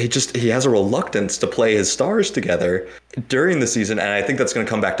he has a reluctance to play his stars together during the season, and I think that's going to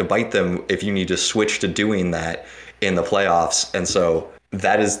come back to bite them if you need to switch to doing that in the playoffs. And so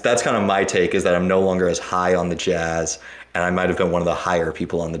that's kind of my take, is that I'm no longer as high on the Jazz, and I might have been one of the higher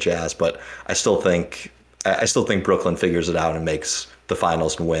people on the Jazz, but I still think Brooklyn figures it out and makes the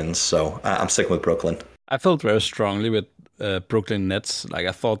finals and wins. So I'm sticking with Brooklyn. I felt very strongly with Brooklyn Nets. Like,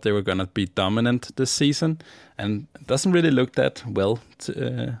 I thought they were going to be dominant this season, and it doesn't really look that well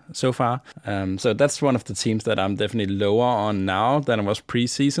so far. So that's one of the teams that I'm definitely lower on now than I was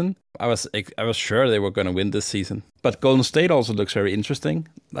preseason. I was sure they were going to win this season. But Golden State also looks very interesting.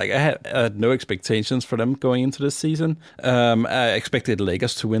 Like, I had no expectations for them going into this season. I expected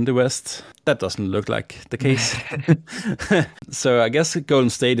Lakers to win the West. That doesn't look like the case. So I guess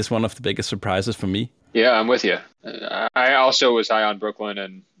Golden State is one of the biggest surprises for me. Yeah, I'm with you. I also was high on Brooklyn,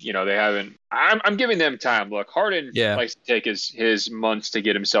 and they haven't. I'm giving them time. Look, Harden likes to take his months to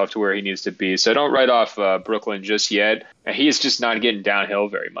get himself to where he needs to be. So don't write off Brooklyn just yet. He's just not getting downhill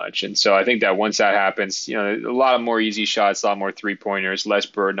very much, and so I think that once that happens, a lot of more easy shots, a lot more 3-pointers, less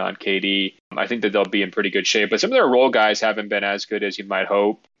burden on KD. I think that they'll be in pretty good shape. But some of their role guys haven't been as good as you might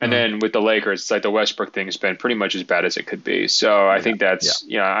hope. And then with the Lakers, it's like the Westbrook thing has been pretty much as bad as it could be. So I think that's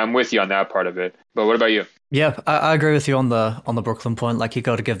I'm with you on that part of it. But what about you? Yeah, I agree with you on the Brooklyn point. Like, you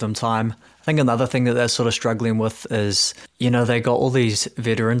got to give them time. I think another thing that they're sort of struggling with is, they got all these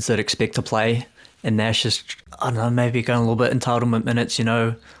veterans that expect to play, and Nash is, I don't know, maybe going a little bit entitlement minutes.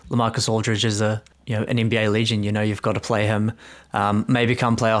 LaMarcus Aldridge is an NBA legend. You've got to play him. Maybe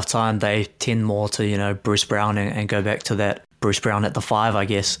come playoff time, they tend more to Bruce Brown and go back to that Bruce Brown at the 5, I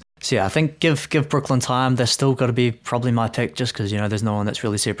guess. So yeah, I think give Brooklyn time. They're still got to be probably my pick, just because there's no one that's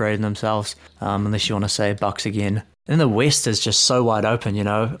really separating themselves, unless you want to say Bucks again. And the West is just so wide open.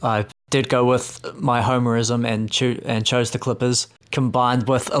 I did go with my homerism and chose the Clippers, combined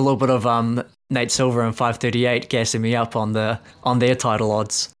with a little bit of Nate Silver and 538 gassing me up on their title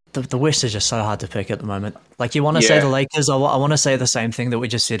odds. The West is just so hard to pick at the moment. Like, you want to say the Lakers, I want to say the same thing that we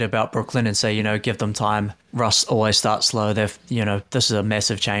just said about Brooklyn and say, give them time. Russ always starts slow. They've, this is a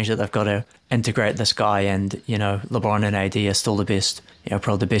massive change that they've got to integrate this guy, and, LeBron and AD are still the best,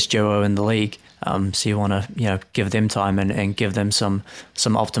 probably the best duo in the league. So you want to, give them time and give them some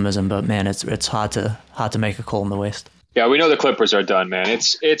optimism. But man, it's hard to make a call in the West. Yeah, we know the Clippers are done, man.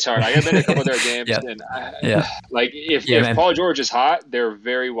 It's hard. I've been to a couple of their games, and like if Paul George is hot, they're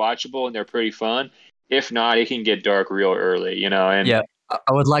very watchable and they're pretty fun. If not, it can get dark real early, And I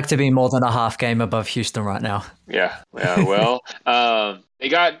would like to be more than a half game above Houston right now. Yeah. Well, they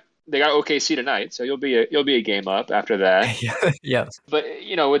got OKC tonight, so you'll be a game up after that. Yeah. But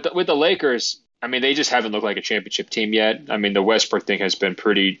with the Lakers, I mean, they just haven't looked like a championship team yet. I mean, the Westbrook thing has been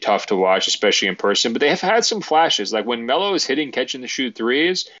pretty tough to watch, especially in person. But they have had some flashes. Like when Melo is hitting catch and shoot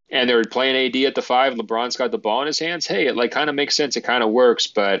threes, and they're playing AD at the 5, LeBron's got the ball in his hands. Hey, it kind of makes sense. It kind of works.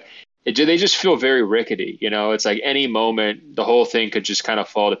 But they just feel very rickety. It's like any moment, the whole thing could just kind of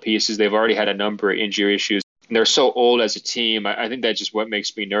fall to pieces. They've already had a number of injury issues. They're so old as a team. I think that's just what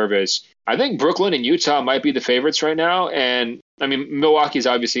makes me nervous. I think Brooklyn and Utah might be the favorites right now. And I mean, Milwaukee's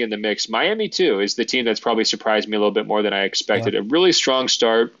obviously in the mix. Miami, too, is the team that's probably surprised me a little bit more than I expected. A really strong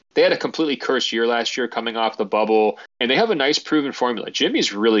start. They had a completely cursed year last year coming off the bubble, and they have a nice proven formula.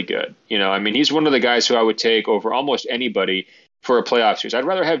 Jimmy's really good. I mean, he's one of the guys who I would take over almost anybody for a playoff series. I'd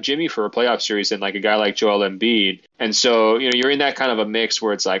rather have Jimmy for a playoff series than like a guy like Joel Embiid. And so, you're in that kind of a mix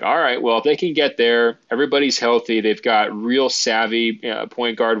where it's like, all right, well, if they can get there, everybody's healthy. They've got real savvy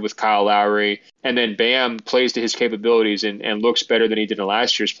point guard with Kyle Lowry. And then Bam plays to his capabilities and looks better than he did in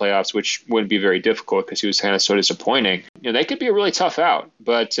last year's playoffs, which wouldn't be very difficult because he was kind of so disappointing. They could be a really tough out.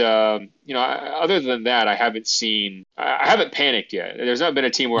 But, other than that, I haven't panicked yet. There's not been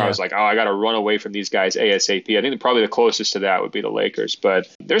a team where I was like, oh, I got to run away from these guys ASAP. I think probably the closest to that would be the Lakers. But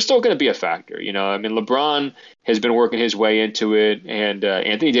they're still going to be a factor. I mean, LeBron has been working his way into it. And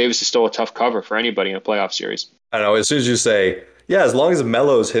Anthony Davis is still a tough cover for anybody in a playoff series. I don't know. As soon as you say, as long as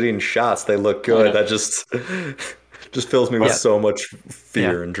Melo's hitting shots, they look good. That just just fills me with so much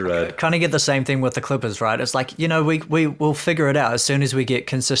fear and dread. Kind of get the same thing with the Clippers, right? It's like, we'll figure it out as soon as we get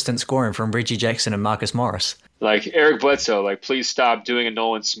consistent scoring from Reggie Jackson and Marcus Morris. Like Eric Bledsoe, like, please stop doing a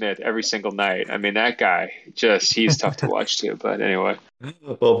Nolan Smith every single night. I mean, that guy, he's tough to watch too. But anyway.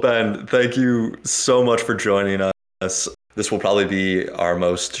 Well, Ben, thank you so much for joining us. This will probably be our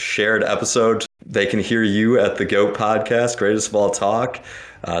most shared episode. They can hear you at the GOAT podcast, Greatest of All Talk.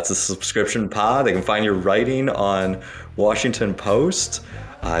 It's a subscription pod. They can find your writing on Washington Post.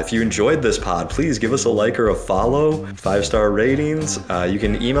 If you enjoyed this pod, please give us a like or a follow, 5-star ratings. You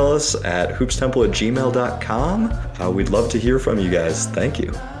can email us at hoopstemple@gmail.com. We'd love to hear from you guys. Thank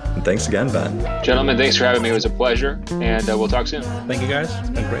you. And thanks again, Ben. Gentlemen, thanks for having me. It was a pleasure, and we'll talk soon. Thank you, guys. It's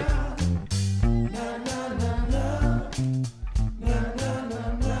been great.